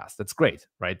to move fast. That's great,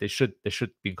 right? They should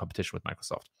be in competition with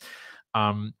Microsoft.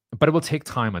 But it will take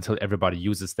time until everybody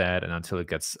uses that and until it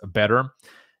gets better.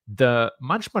 The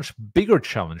much bigger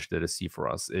challenge that I see for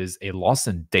us is a loss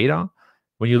in data.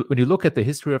 When you look at the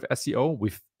history of SEO,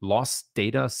 we've lost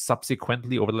data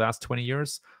subsequently over the last 20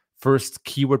 years. First,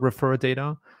 keyword referrer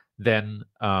data, then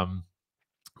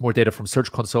more data from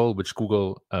Search Console, which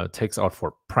Google takes out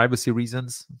for privacy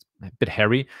reasons. It's a bit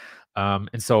hairy.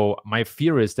 And so my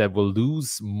fear is that we'll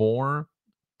lose more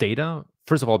data,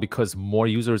 first of all, because more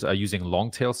users are using long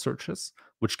tail searches,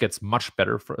 which gets much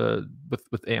better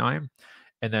with AI.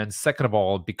 And then second of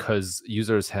all, because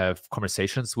users have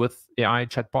conversations with AI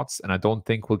chatbots, and I don't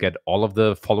think we'll get all of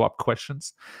the follow-up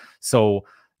questions. So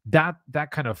that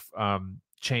kind of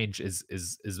change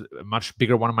is a much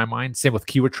bigger one in my mind. Same with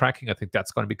keyword tracking. I think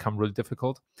that's going to become really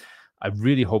difficult. I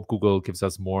really hope Google gives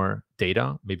us more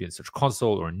data, maybe in Search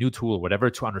Console or a new tool or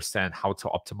whatever, to understand how to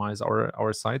optimize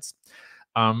our sites.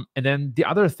 And then the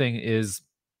other thing is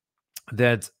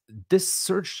that this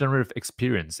search generative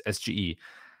experience, SGE,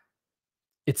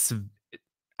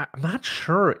 I'm not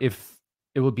sure if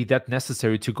it will be that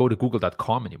necessary to go to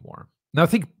google.com anymore. Now, I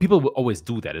think people will always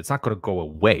do that. It's not going to go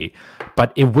away,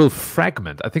 but it will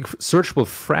fragment. I think search will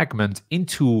fragment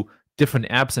into different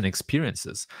apps and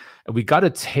experiences. And we got a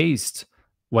taste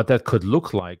what that could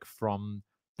look like from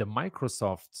the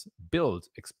Microsoft Build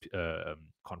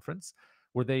conference,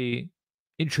 where they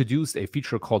introduced a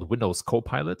feature called Windows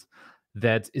Copilot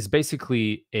that is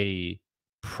basically a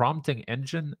prompting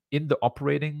engine in the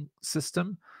operating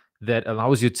system that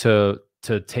allows you to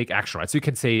take action, right? So you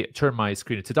can say, turn my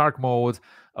screen into dark mode,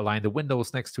 align the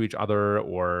windows next to each other,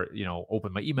 or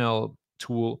open my email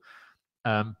tool.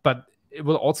 But it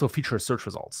will also feature search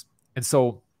results. And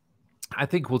so I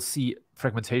think we'll see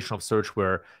fragmentation of search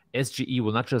where SGE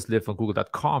will not just live on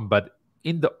google.com, but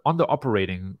on the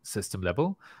operating system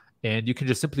level. And you can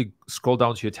just simply scroll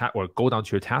down to your go down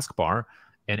to your taskbar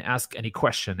and ask any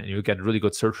question, and you get really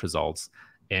good search results.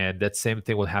 And that same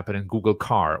thing will happen in Google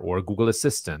Car or Google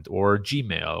Assistant or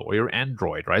Gmail or your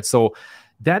Android, right? So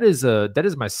that is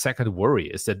my second worry,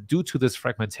 is that due to this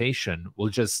fragmentation, we'll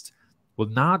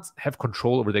not have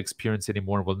control over the experience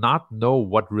anymore. We'll not know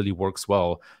what really works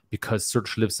well because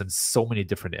search lives in so many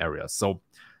different areas. So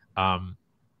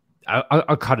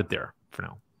I'll cut it there for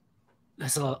now.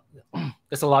 That's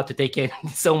a lot to take in.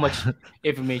 So much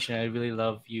information. I really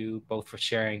love you both for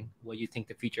sharing what you think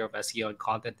the future of SEO and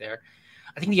content there.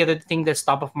 I think the other thing that's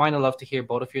top of mind, I'd love to hear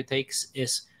both of your takes,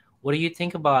 is what do you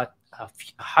think about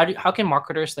how can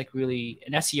marketers, like, really,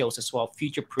 and SEOs as well,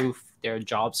 future-proof their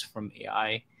jobs from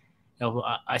AI?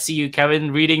 I see you,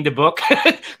 Kevin, reading the book,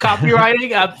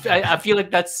 copywriting. I feel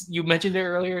like you mentioned it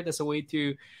earlier. That's a way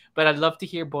to, but I'd love to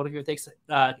hear both of your takes.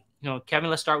 Kevin,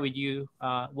 let's start with you.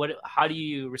 How do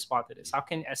you respond to this? How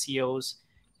can SEOs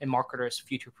and marketers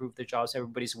future-proof their jobs?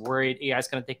 Everybody's worried AI is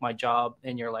going to take my job,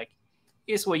 and you're like,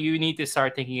 here's what you need to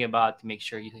start thinking about to make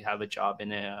sure you have a job in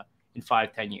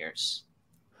 5-10 years.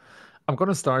 I'm going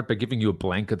to start by giving you a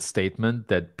blanket statement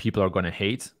that people are going to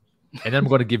hate, and then I'm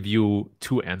going to give you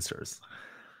two answers.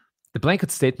 The blanket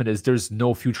statement is there's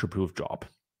no future-proof job.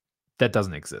 That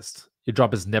doesn't exist. Your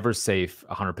job is never safe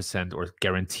 100% or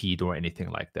guaranteed or anything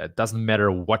like that. Doesn't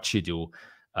matter what you do.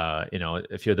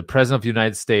 If you're the president of the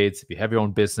United States, if you have your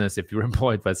own business, if you're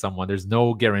employed by someone, there's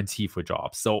no guarantee for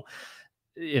jobs. So,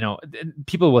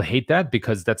 people will hate that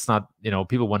because that's not,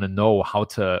 people want to know how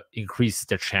to increase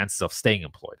their chances of staying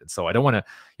employed. And so I don't want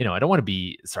to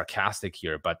be sarcastic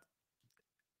here, but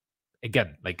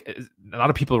again, like a lot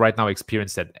of people right now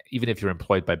experience that even if you're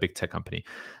employed by a big tech company,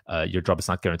 your job is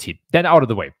not guaranteed. Then out of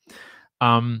the way.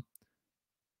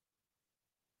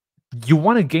 You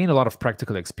want to gain a lot of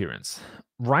practical experience.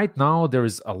 Right now, there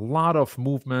is a lot of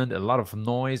movement, a lot of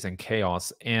noise and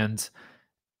chaos, and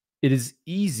it is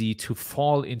easy to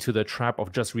fall into the trap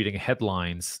of just reading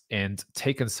headlines and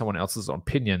taking someone else's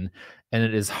opinion, and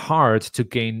it is hard to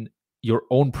gain your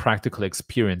own practical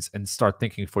experience and start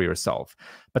thinking for yourself.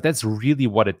 But that's really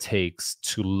what it takes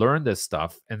to learn this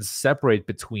stuff and separate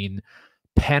between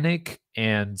panic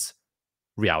and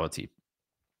reality.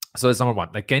 So that's number one.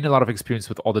 Like, gain a lot of experience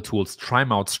with all the tools, try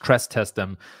them out, stress test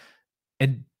them,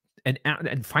 and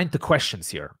find the questions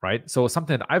here, right? So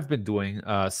something that I've been doing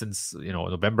since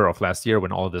November of last year,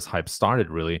 when all of this hype started,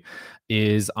 really,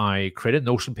 is I created a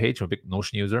Notion page. I'm a big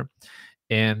Notion user.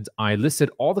 And I listed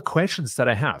all the questions that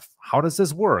I have. How does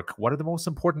this work? What are the most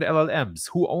important LLMs?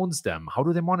 Who owns them? How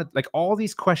do they monitor? Like, all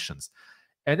these questions.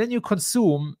 And then you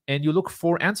consume and you look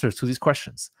for answers to these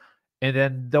questions. And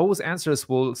then those answers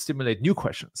will stimulate new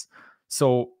questions.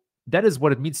 So that is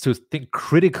what it means to think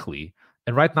critically.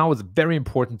 And right now, it's very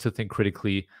important to think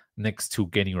critically next to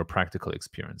gaining your practical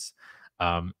experience.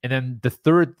 And then the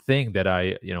third thing that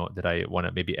I want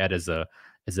to maybe add as a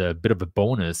bit of a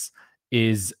bonus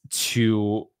is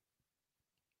to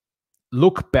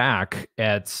look back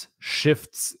at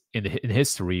shifts in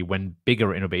history when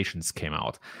bigger innovations came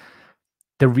out.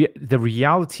 The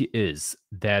reality is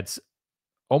that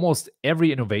almost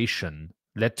every innovation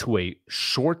led to a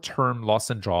short-term loss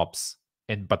in jobs,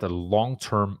 but a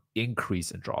long-term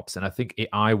increase in jobs. And I think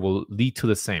AI will lead to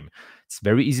the same. It's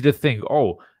very easy to think,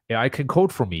 oh, AI can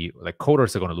code for me, like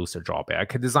coders are going to lose their job. AI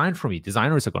can design for me,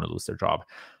 designers are going to lose their job.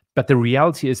 But the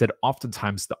reality is that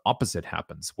oftentimes the opposite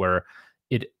happens, where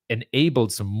it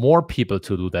enables more people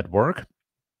to do that work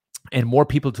and more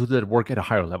people to do that work at a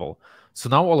higher level. So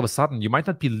now all of a sudden, you might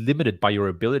not be limited by your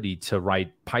ability to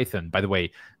write Python. By the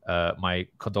way, my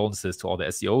condolences to all the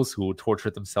SEOs who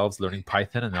tortured themselves learning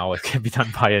Python, and now it can be done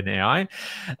by an AI.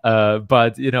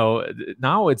 But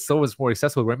now it's so much more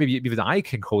accessible, where maybe even I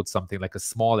can code something like a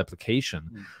small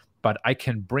application, but I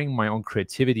can bring my own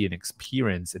creativity and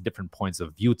experience and different points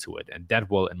of view to it. And that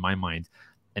will, in my mind,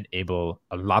 enable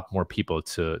a lot more people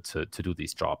to do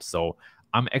these jobs. So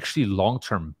I'm actually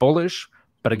long-term bullish,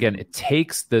 but again, it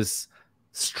takes this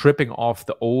stripping off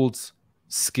the old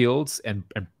skills and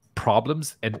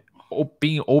problems and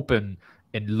being open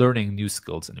and learning new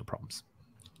skills and new problems.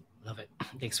 Love it.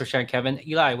 Thanks for sharing, Kevin.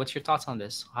 Eli, what's your thoughts on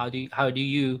this? How do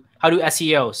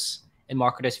SEOs and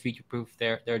marketers future-proof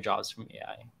their jobs from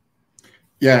AI?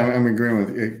 Yeah, I'm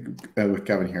agreeing with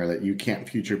Kevin here that you can't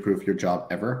future-proof your job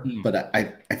ever. But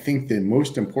I think the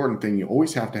most important thing you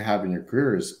always have to have in your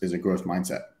career is a growth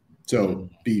mindset. So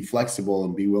be flexible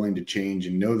and be willing to change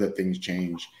and know that things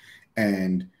change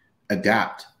and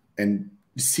adapt and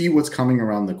see what's coming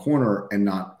around the corner and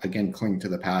not, again, cling to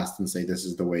the past and say this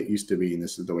is the way it used to be and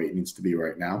this is the way it needs to be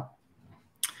right now.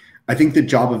 I think the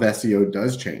job of SEO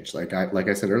does change. Like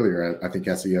I said earlier, I think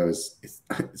SEO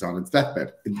is on its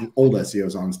deathbed. Old SEO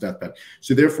is on its deathbed.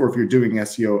 So therefore, if you're doing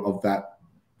SEO of that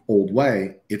old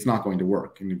way, it's not going to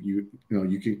work. And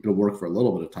if it'll work for a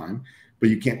little bit of time, but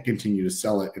you can't continue to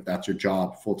sell it if that's your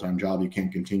job, full-time job. You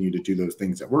can't continue to do those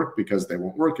things that work because they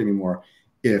won't work anymore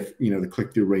if the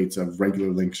click-through rates of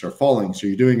regular links are falling. So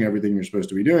you're doing everything you're supposed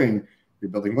to be doing.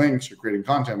 You're building links, you're creating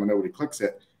content when nobody clicks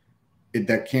it.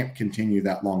 That can't continue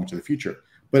that long into the future.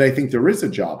 But I think there is a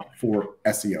job for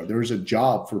SEO. There is a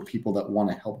job for people that want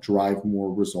to help drive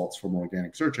more results from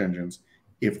organic search engines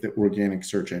if the organic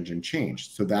search engine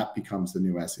changed. So that becomes the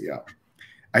new SEO.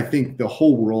 I think the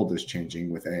whole world is changing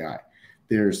with AI.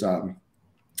 There's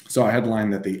so I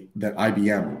headline that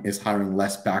IBM is hiring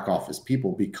less back office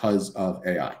people because of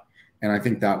AI. And I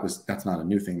think that's not a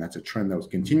new thing. That's a trend that was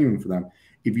continuing for them.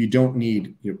 If you don't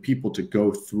need people to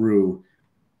go through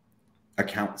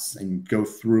accounts and go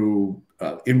through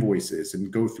invoices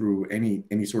and go through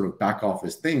any sort of back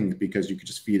office thing because you could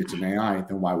just feed it to an AI,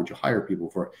 then why would you hire people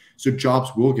for it? So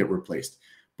jobs will get replaced.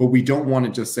 But we don't want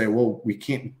to just say, well, we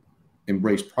can't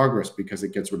embrace progress because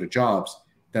it gets rid of jobs.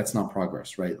 That's not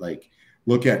progress, right? Like,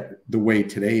 look at the way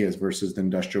today is versus the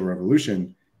Industrial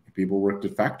Revolution. People worked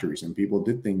at factories and people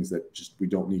did things that just we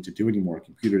don't need to do anymore.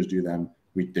 Computers do them.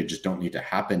 They just don't need to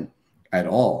happen at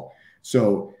all.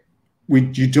 So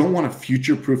you don't want to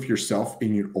future-proof yourself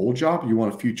in your old job. You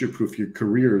want to future-proof your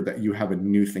career that you have a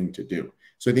new thing to do.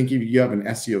 So I think if you have an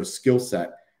SEO skill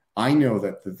set, I know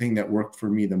that the thing that worked for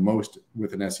me the most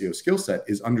with an SEO skill set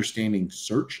is understanding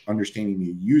search, understanding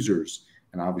the users.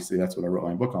 And obviously that's what I wrote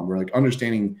my book on. We're like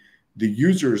understanding the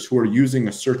users who are using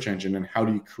a search engine and how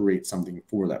do you create something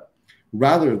for them,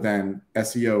 rather than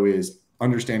SEO is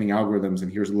understanding algorithms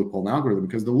and here's a loophole in algorithm,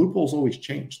 because the loopholes always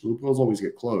change. The loopholes always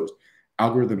get closed.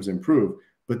 Algorithms improve,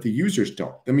 but the users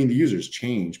don't. I mean, the users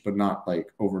change, but not like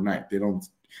overnight. They don't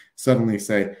suddenly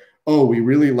say, oh, we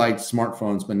really liked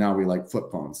smartphones, but now we like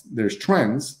flip phones. There's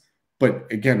trends,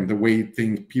 but again, the way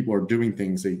people are doing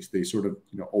things, they sort of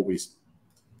always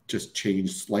just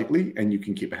change slightly, and you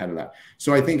can keep ahead of that.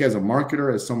 So I think as a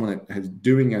marketer, as someone that is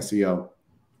doing SEO,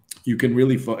 you can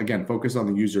really focus on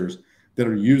the users that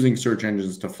are using search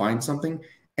engines to find something,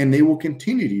 and they will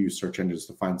continue to use search engines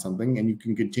to find something, and you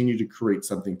can continue to create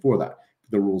something for that.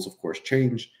 The rules, of course,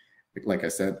 change. Like I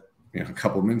said a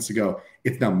couple of minutes ago,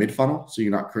 it's now mid-funnel, so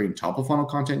you're not creating top-of-funnel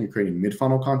content, you're creating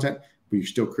mid-funnel content, but you're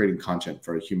still creating content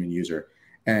for a human user.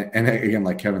 And again,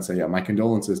 like Kevin said, yeah, my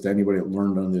condolences to anybody that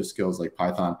learned on those skills like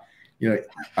Python.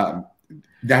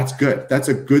 That's good. That's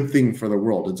a good thing for the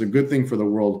world. It's a good thing for the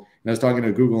world. And I was talking to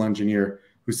a Google engineer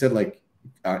who said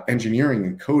engineering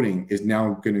and coding is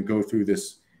now going to go through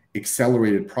this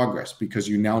accelerated progress because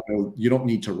you now know you don't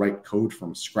need to write code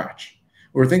from scratch.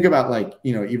 Or think about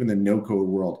even the no-code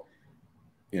world.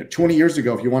 20 years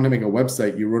ago, if you wanted to make a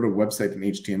website, you wrote a website in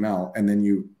HTML, and then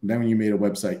when you made a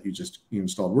website, you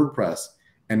installed WordPress.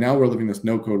 And now we're living this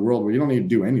no-code world where you don't need to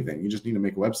do anything. You just need to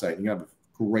make a website, and you have a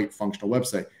great functional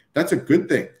website. That's a good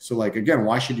thing. So again,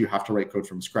 why should you have to write code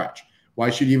from scratch? Why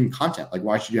should you even content?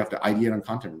 Why should you have to ideate on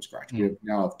content from scratch? We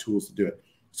now have tools to do it.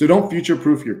 So don't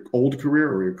future-proof your old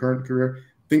career or your current career.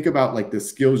 Think about the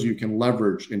skills you can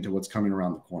leverage into what's coming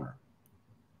around the corner.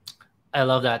 I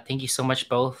love that. Thank you so much,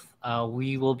 both.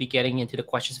 We will be getting into the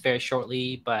questions very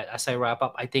shortly, but as I wrap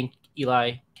up, I think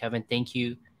Eli, Kevin, thank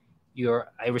you.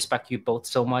 I respect you both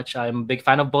so much. I'm a big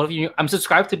fan of both of you. I'm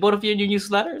subscribed to both of you in your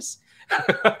newsletters.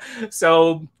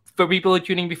 So for people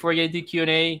tuning before we get into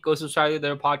Q&A, go subscribe to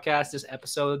their podcast. This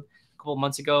episode a couple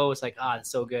months ago was it's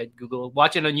so good. Google,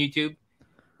 watch it on YouTube.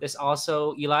 There's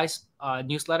also Eli's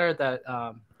newsletter that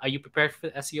Are You Prepared for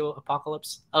the SEO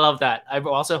Apocalypse? I love that. I've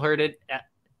also heard it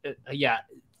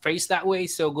phrased that way.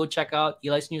 So go check out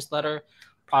Eli's newsletter,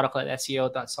 Product-Led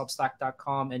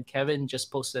SEO.substack.com. And Kevin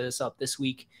just posted this up this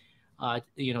week.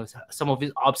 Some of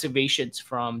his observations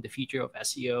from the future of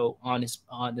SEO on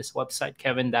this website,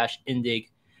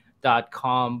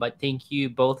 kevin-indig.com. But thank you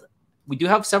both. We do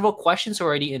have several questions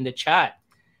already in the chat.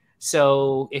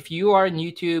 So if you are on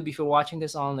YouTube, if you're watching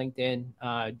this on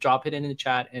LinkedIn, drop it in the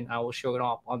chat and I will show it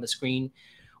up on the screen.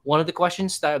 One of the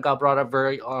questions that got brought up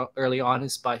very early on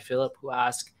is by Philip, who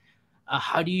asked,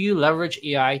 how do you leverage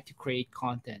AI to create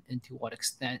content and to what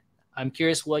extent? I'm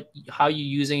curious how you're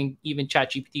using even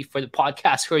ChatGPT for the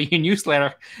podcast or your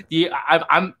newsletter.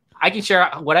 I can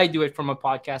share what I do it from a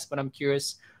podcast, but I'm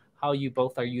curious how you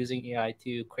both are using AI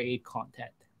to create content.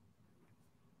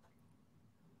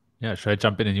 Yeah, should I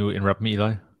jump in and you interrupt me,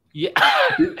 Eli? Yeah.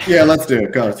 Yeah, let's do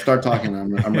it. Go, start talking.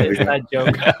 I'm ready. It's that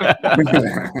joke.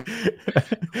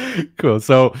 Cool.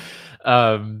 So,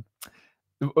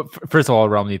 first of all,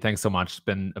 Romney, thanks so much. It's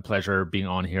been a pleasure being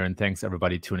on here, and thanks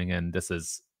everybody tuning in. This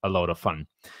is a load of fun.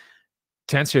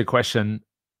 To answer your question,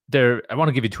 I want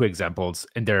to give you two examples,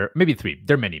 and maybe three.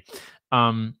 There are many.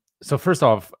 So first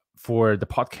off, for the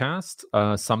podcast,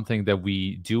 something that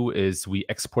we do is we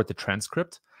export the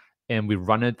transcript and we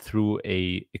run it through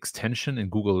a extension in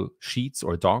Google Sheets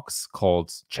or Docs called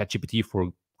ChatGPT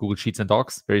for Google Sheets and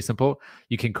Docs. Very simple.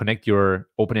 You can connect your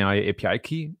OpenAI API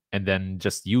key and then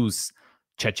just use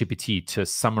ChatGPT to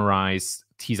summarize,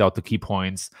 tease out the key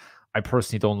points. I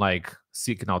personally don't like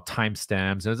seeking out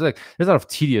timestamps. And there's a lot of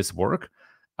tedious work.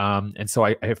 And so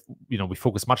I have, we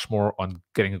focus much more on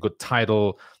getting a good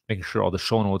title, making sure all the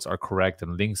show notes are correct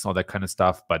and links, all that kind of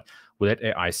stuff. But we let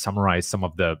AI summarize some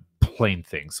of the plain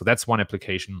things. So that's one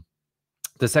application.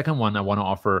 The second one I want to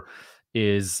offer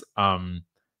is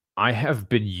I have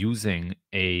been using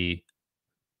an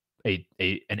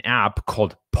app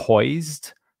called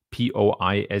Poised,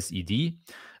 Poised,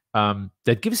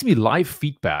 that gives me live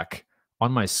feedback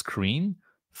on my screen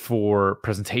for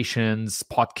presentations,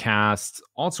 podcasts,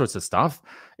 all sorts of stuff.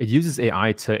 It uses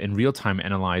AI to in real time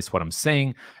analyze what I'm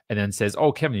saying and then says,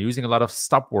 oh, Kevin, you're using a lot of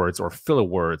stop words or filler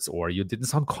words, or you didn't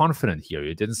sound confident here.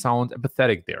 You didn't sound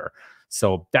empathetic there.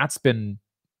 So that's been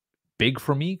big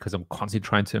for me because I'm constantly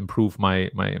trying to improve my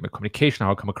communication,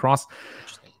 how I come across.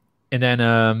 And then,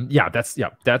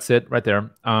 that's it right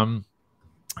there. And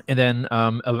then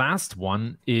a last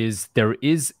one is there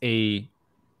is a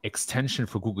extension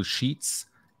for Google Sheets,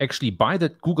 actually by the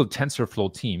Google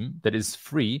TensorFlow team, that is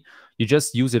free. You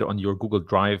just use it on your Google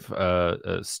Drive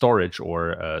storage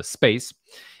or space.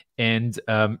 And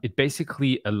it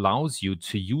basically allows you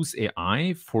to use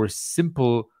AI for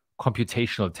simple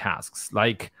computational tasks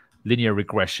like linear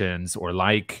regressions or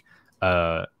like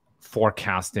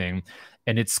forecasting.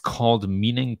 And it's called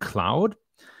Meaning Cloud.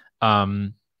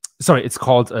 It's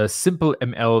called Simple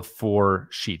ML for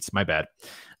Sheets. My bad.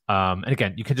 And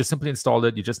again, you can just simply install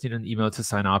it. You just need an email to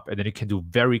sign up, and then you can do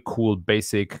very cool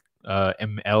basic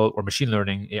ML or machine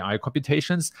learning AI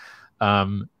computations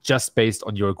just based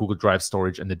on your Google Drive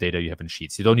storage and the data you have in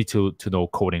Sheets. You don't need to know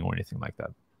coding or anything like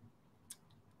that.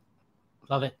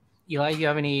 Love it. Eli, do you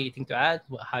have anything to add?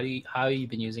 How have you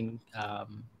been using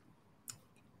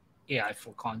AI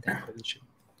for content creation?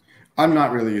 I'm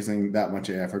not really using that much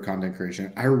AI for content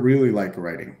creation. I really like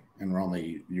writing. And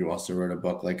Ronley, you also wrote a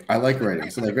book. Like, I like writing.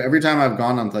 So like every time I've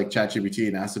gone on like ChatGPT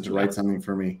and asked it to write something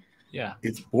for me,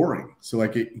 it's boring. So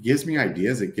like it gives me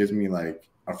ideas. It gives me like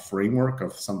a framework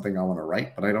of something I want to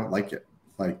write, but I don't like it.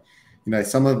 Like,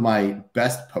 some of my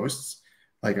best posts,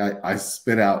 like I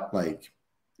spit out like,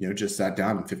 just sat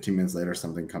down and 15 minutes later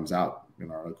something comes out,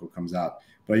 an article comes out.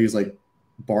 But I use like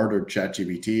Bard or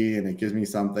ChatGPT and it gives me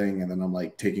something, and then I'm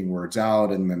like taking words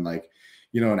out, and then like,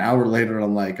 an hour later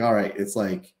I'm like, all right, it's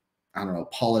like, I don't know,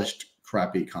 polished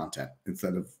crappy content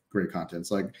instead of great content.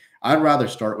 So like I'd rather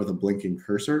start with a blinking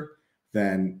cursor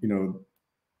than,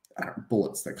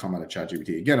 bullets that come out of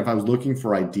ChatGPT. Again, if I was looking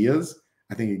for ideas,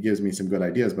 I think it gives me some good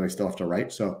ideas, but I still have to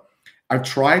write. So I've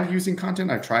tried using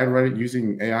content. I've tried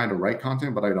using AI to write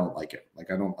content, but I don't like it. Like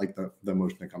I don't like the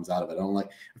emotion that comes out of it.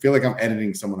 I feel like I'm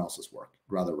editing someone else's work.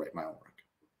 I'd rather write my own work.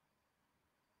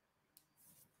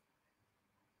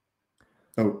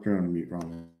 Oh, you're on mute,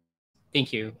 Ron.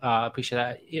 Thank you. Appreciate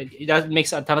that. That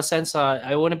makes a ton of sense.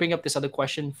 I want to bring up this other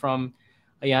question from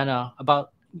Ayana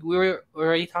about, we were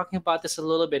already talking about this a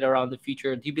little bit around the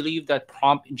future. Do you believe that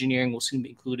prompt engineering will soon be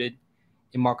included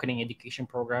in marketing education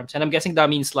programs? And I'm guessing that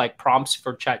means like prompts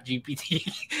for ChatGPT.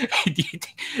 Do you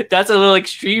think that's a little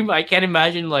extreme? I can't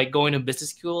imagine like going to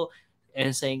business school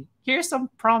and saying, here's some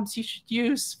prompts you should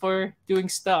use for doing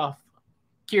stuff.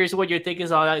 Curious what your take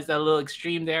is on that. Is that a little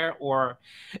extreme there, or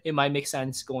it might make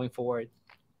sense going forward?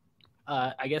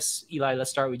 I guess, Eli, let's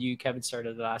start with you. Kevin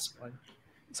started the last one.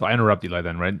 So I interrupt Eli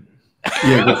then, right?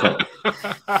 Yeah, go for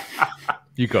it.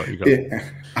 You go.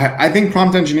 I think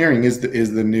prompt engineering is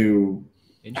the new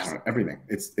everything.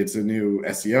 It's a new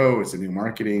SEO. It's a new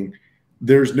marketing.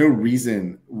 There's no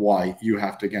reason why you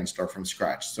have to, again, start from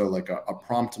scratch. So like a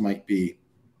prompt might be,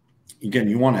 again,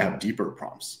 you want to have deeper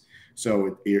prompts.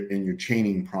 So you're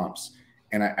chaining prompts.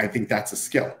 And I think that's a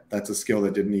skill. That's a skill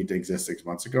that didn't need to exist 6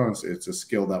 months ago. And so it's a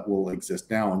skill that will exist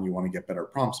now, and you want to get better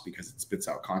prompts because it spits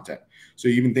out content. So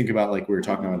you even think about, like we were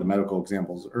talking about the medical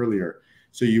examples earlier.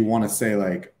 So you want to say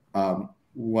like,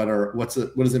 what does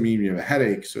it mean when you have a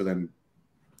headache? So then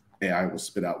AI will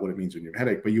spit out what it means when you have a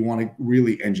headache. But you want to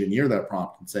really engineer that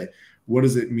prompt and say, what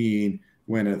does it mean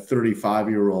when a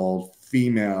 35-year-old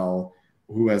female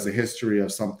who has a history of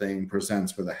something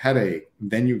presents with a headache?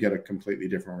 Then you get a completely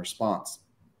different response.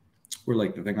 Or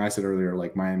like the thing I said earlier,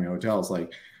 like Miami hotels,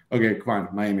 like, okay, fine,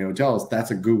 Miami hotels,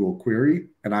 that's a Google query,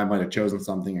 and I might have chosen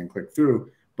something and clicked through,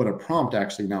 but a prompt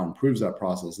actually now improves that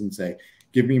process and say,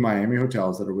 give me Miami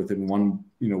hotels that are within one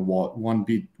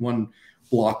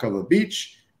block of a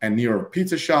beach and near a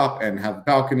pizza shop and have a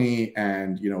balcony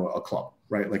and, a club,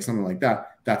 right? Like something like that.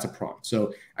 That's a prompt.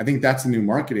 So I think that's the new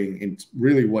marketing, and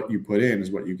really what you put in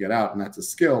is what you get out. And that's a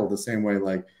skill the same way,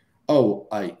 like,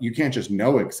 you can't just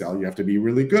know Excel. You have to be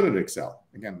really good at Excel.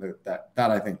 Again, that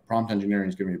I think prompt engineering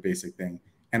is going to be a basic thing.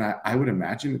 And I would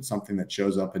imagine it's something that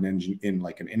shows up in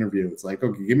like an interview. It's like,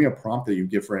 okay, give me a prompt that you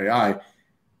give for AI.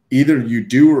 Either you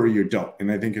do or you don't.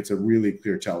 And I think it's a really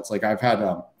clear tell. It's like I've had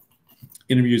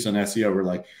interviews on SEO where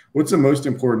like, what's the most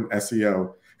important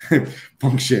SEO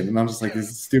function? And I'm just like, this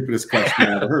is the stupidest question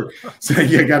I ever heard. So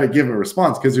you got to give a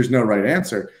response because there's no right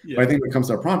answer. Yeah. But I think when it comes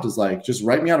to a prompt, is like, just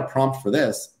write me out a prompt for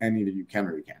this, and either you can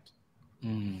or you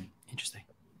can't. Interesting.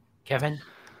 Kevin?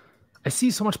 I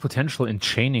see so much potential in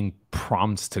chaining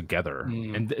prompts together,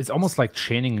 and it's almost like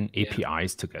chaining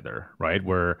APIs together, right?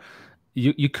 Where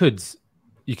you could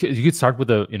start with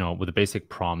a basic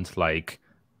prompt like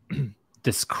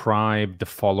describe the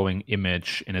following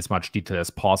image in as much detail as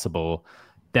possible.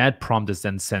 That prompt is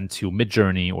then sent to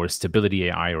Midjourney or Stability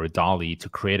AI or DALL-E to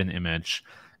create an image,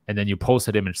 and then you post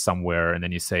that image somewhere, and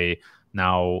then you say,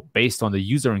 now based on the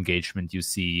user engagement you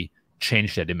see,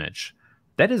 change that image.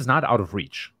 That is not out of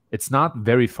reach. It's not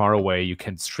very far away. You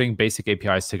can string basic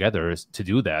APIs together to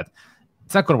do that.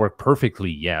 It's not going to work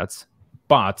perfectly yet,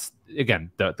 but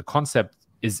again, the concept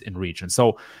is in reach. And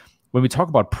so when we talk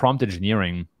about prompt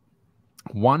engineering,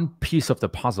 one piece of the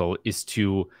puzzle is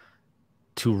to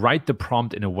write the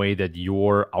prompt in a way that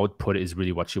your output is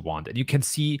really what you want. And you can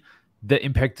see the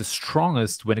impact the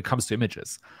strongest when it comes to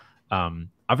images.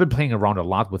 I've been playing around a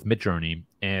lot with Midjourney,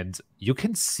 and you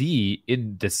can see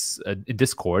in this in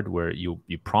Discord where you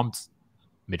prompt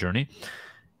Midjourney,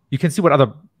 you can see what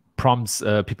other prompts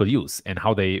people use and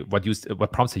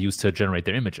what prompts they use to generate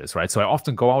their images, right? So I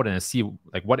often go out and I see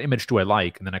like what image do I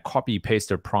like, and then I copy paste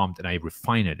their prompt and I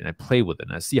refine it and I play with it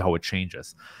and I see how it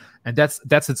changes. And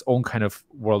that's its own kind of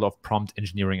world of prompt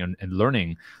engineering and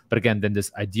learning. But again, then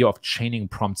this idea of chaining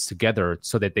prompts together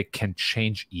so that they can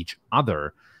change each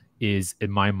other is, in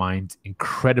my mind,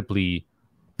 incredibly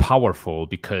powerful,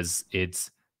 because it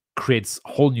creates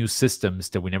whole new systems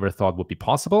that we never thought would be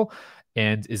possible,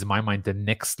 and is, in my mind, the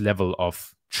next level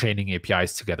of chaining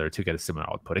APIs together to get a similar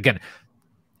output. Again,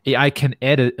 AI can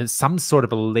add some sort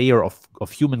of a layer of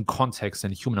human context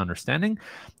and human understanding.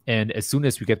 And as soon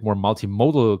as we get more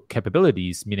multimodal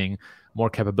capabilities, meaning more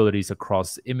capabilities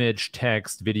across image,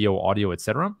 text, video, audio,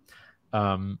 etc.,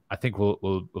 I think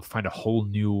we'll find a whole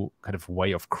new kind of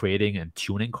way of creating and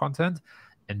tuning content.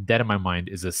 And that, in my mind,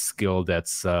 is a skill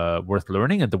that's worth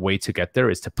learning. And the way to get there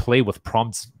is to play with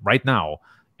prompts right now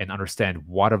and understand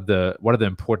what are the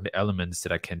important elements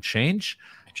that I can change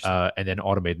and then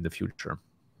automate in the future.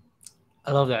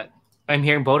 I love that. I'm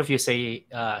hearing both of you say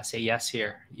yes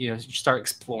here. You start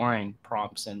exploring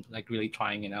prompts and like really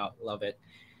trying it out. Love it.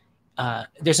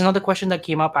 There's another question that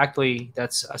came up actually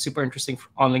that's super interesting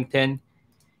on LinkedIn.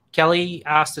 Kelly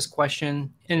asked this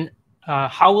question: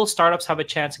 how will startups have a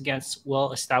chance against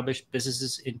well-established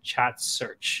businesses in chat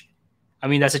search? I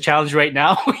mean, that's a challenge right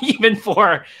now, even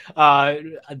for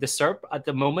the SERP at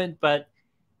the moment. But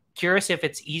curious if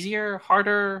it's easier,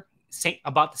 harder,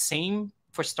 about the same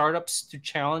for startups to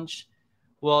challenge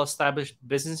well-established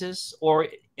businesses, or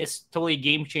it's totally a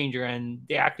game changer and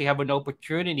they actually have an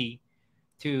opportunity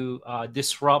to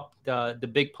disrupt the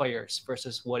big players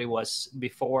versus what it was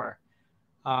before.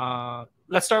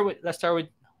 Let's start with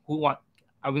who want.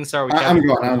 I'm gonna start with Kevin. I'm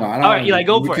going. All right, Eli,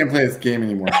 go for it. We can't play this game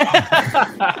anymore.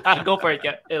 Go for it,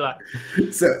 Eli.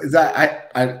 So is that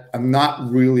I'm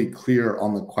not really clear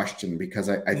on the question, because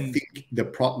I think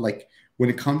like when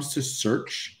it comes to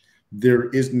search, there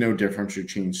is no difference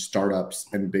between startups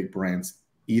and big brands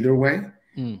either way,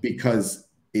 because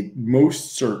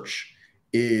most search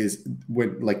is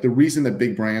like the reason that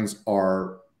big brands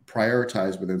are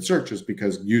prioritized within search is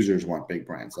because users want big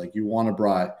brands. Like you want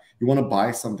to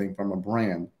buy something from a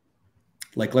brand.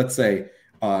 Like let's say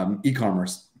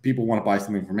e-commerce, people want to buy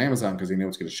something from Amazon because they know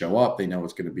it's going to show up, they know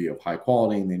it's going to be of high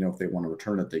quality, and they know if they want to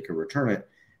return it, they can return it.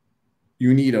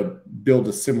 You need to build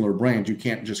a similar brand. You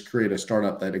can't just create a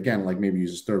startup that, again, like maybe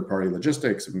uses third-party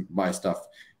logistics and buy stuff,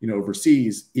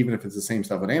 overseas. Even if it's the same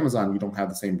stuff at Amazon, you don't have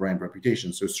the same brand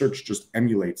reputation. So search just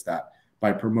emulates that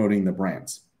by promoting the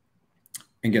brands.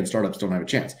 Again, startups don't have a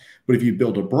chance. But if you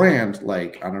build a brand,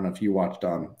 like, I don't know if you watched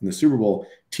on the Super Bowl,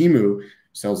 Temu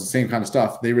sells the same kind of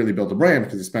stuff. They really built a brand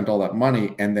because they spent all that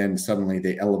money, and then suddenly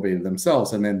they elevated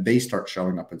themselves, and then they start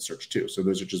showing up in search too. So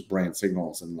those are just brand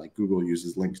signals, and like Google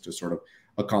uses links to sort of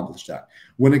accomplish that.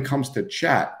 When it comes to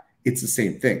chat, it's the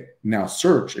same thing. Now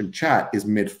search and chat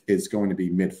is going to be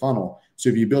mid-funnel. So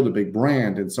if you build a big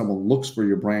brand and someone looks for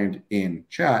your brand in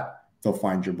chat, they'll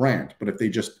find your brand. But if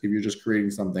you're just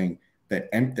creating something that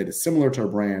is similar to a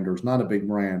brand, or is not a big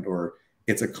brand, or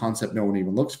it's a concept no one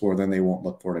even looks for, then they won't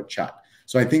look for it in chat.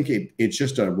 So I think it's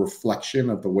just a reflection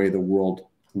of the way the world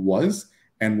was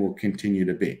and will continue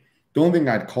to be. The only thing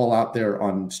I'd call out there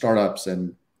on startups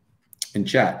and in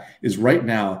chat is right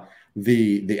now,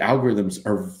 the algorithms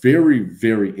are very,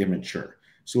 very immature.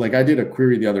 So like I did a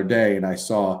query the other day and I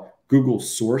saw Google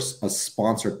source a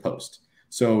sponsored post.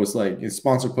 So it's like a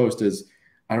sponsored post is,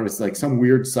 I don't know, it's like some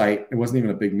weird site. It wasn't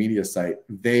even a big media site.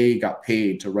 They got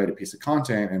paid to write a piece of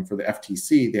content. And for the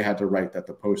FTC, they had to write that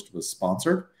the post was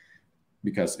sponsored,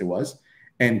 because it was.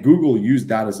 And Google used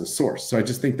that as a source. So I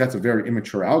just think that's a very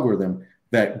immature algorithm.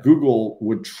 that Google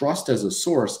would trust as a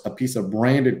source a piece of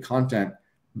branded content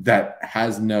that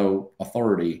has no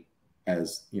authority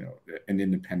as, you know, an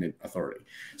independent authority.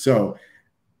 So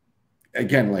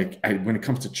again, like when it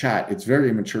comes to chat, it's very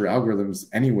immature algorithms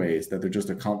anyways, that they're just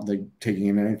like taking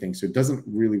in anything. So it doesn't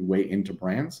really weigh into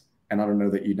brands. And I don't know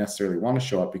that you necessarily want to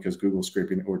show up because Google's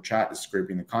scraping or chat is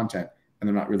scraping the content and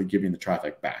they're not really giving the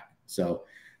traffic back. So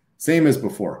same as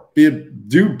before,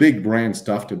 do big brand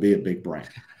stuff to be a big brand.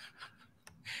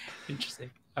 Interesting.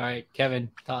 All right, Kevin,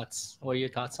 thoughts? What are your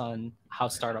thoughts on how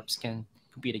startups can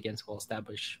compete against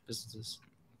well-established businesses?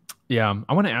 Yeah,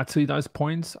 I want to add to you guys'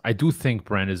 points. I do think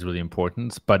brand is really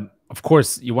important, but of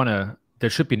course, there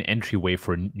should be an entryway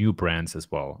for new brands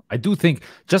as well. I do think,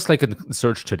 just like in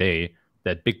search today,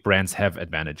 that big brands have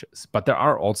advantages, but there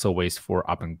are also ways for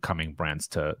up-and-coming brands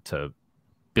to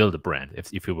build a brand,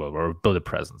 if you will, or build a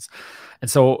presence.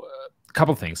 And so, a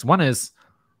couple things. One is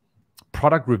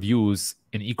product reviews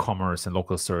in e-commerce and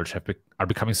local search are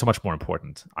becoming so much more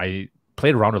important. I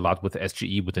played around a lot with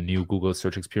SGE, with the new Google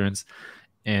search experience.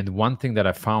 And one thing that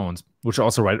I found, which I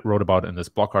also wrote about in this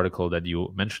blog article that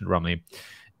you mentioned, Romney,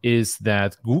 is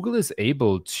that Google is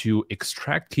able to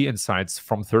extract key insights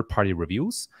from third-party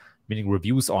reviews, meaning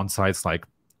reviews on sites like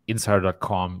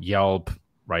Insider.com, Yelp,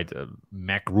 right,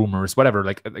 Mac Rumors, whatever,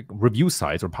 like review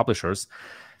sites or publishers,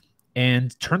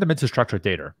 and turn them into structured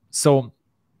data. So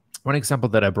one example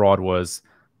that I brought was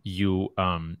you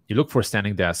look for a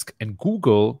standing desk, and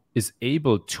Google is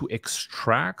able to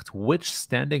extract which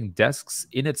standing desks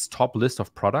in its top list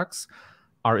of products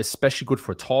are especially good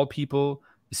for tall people,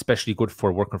 especially good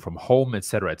for working from home, et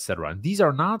cetera, et cetera. And these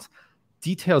are not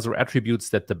details or attributes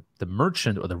that the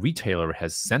merchant or the retailer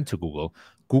has sent to Google.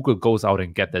 Google goes out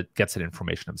and gets that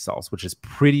information themselves, which is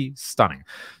pretty stunning.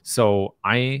 So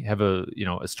I have a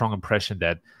strong impression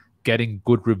that getting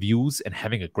good reviews and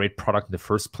having a great product in the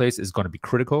first place is going to be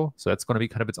critical. So that's going to be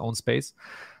kind of its own space.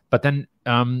 But then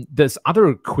this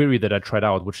other query that I tried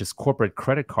out, which is corporate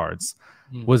credit cards,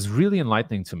 was really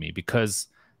enlightening to me, because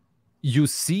you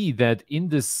see that in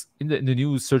the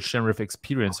new search generative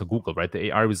experience of Google, right, the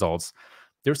AI results,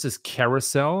 there's this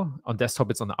carousel. On desktop,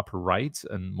 it's on the upper right,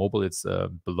 and mobile, it's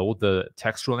below the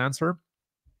textual answer.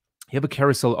 You have a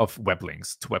carousel of web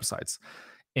links to websites.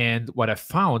 And what I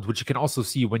found, which you can also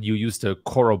see when you use the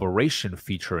corroboration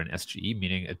feature in SGE,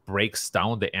 meaning it breaks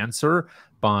down the answer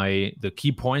by the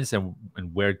key points and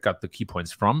where it got the key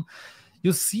points from,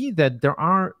 you'll see that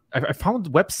I found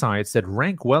websites that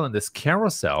rank well in this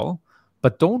carousel,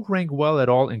 but don't rank well at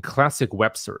all in classic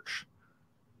web search.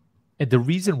 And the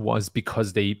reason was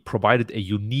because they provided a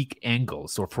unique angle.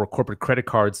 So for corporate credit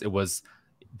cards, it was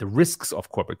the risks of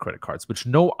corporate credit cards, which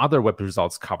no other web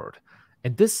results covered.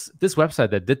 And this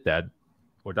website that did that,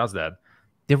 or does that,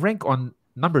 they rank on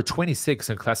number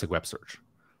 26 in classic web search.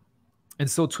 And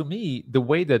so to me, the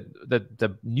way that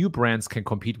the new brands can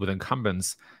compete with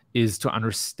incumbents is to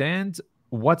understand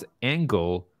what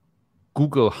angle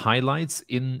Google highlights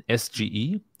in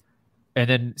SGE, and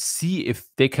then see if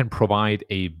they can provide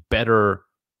a better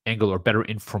angle or better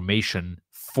information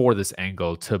for this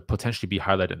angle to potentially be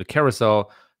highlighted in the carousel,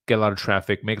 get a lot of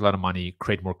traffic, make a lot of money,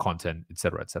 create more content, et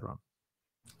cetera, et cetera.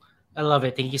 I love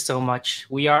it. Thank you so much.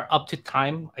 We are up to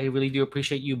time. I really do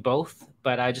appreciate you both,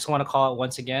 but I just want to call out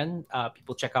once again,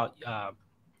 people check out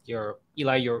your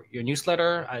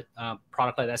newsletter at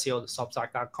Product-Led SEO,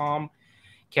 substack.com.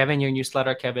 Kevin, your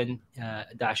newsletter,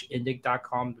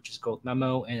 Kevin-Indig.com, which is Growth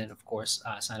Memo. And then, of course,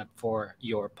 sign up for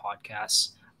your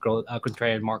podcast,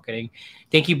 Contrarian Marketing.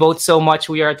 Thank you both so much.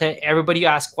 We are to everybody who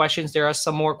asked questions. There are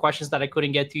some more questions that I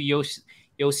couldn't get to.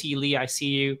 Yossi, Lee, I see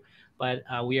you, but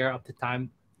we are up to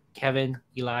time. Kevin,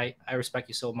 Eli, I respect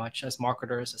you so much as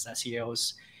marketers, as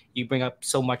SEOs. You bring up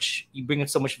so much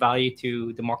value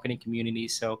to the marketing community.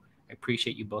 So I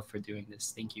appreciate you both for doing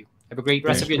this. Thank you. Have a great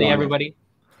rest of your day, everybody.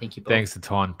 Thank you both. Thanks a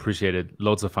ton. Appreciate it.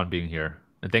 Loads of fun being here.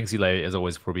 And thanks, Eli, as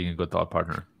always, for being a good thought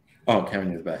partner. Oh, Kevin,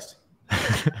 you're the best.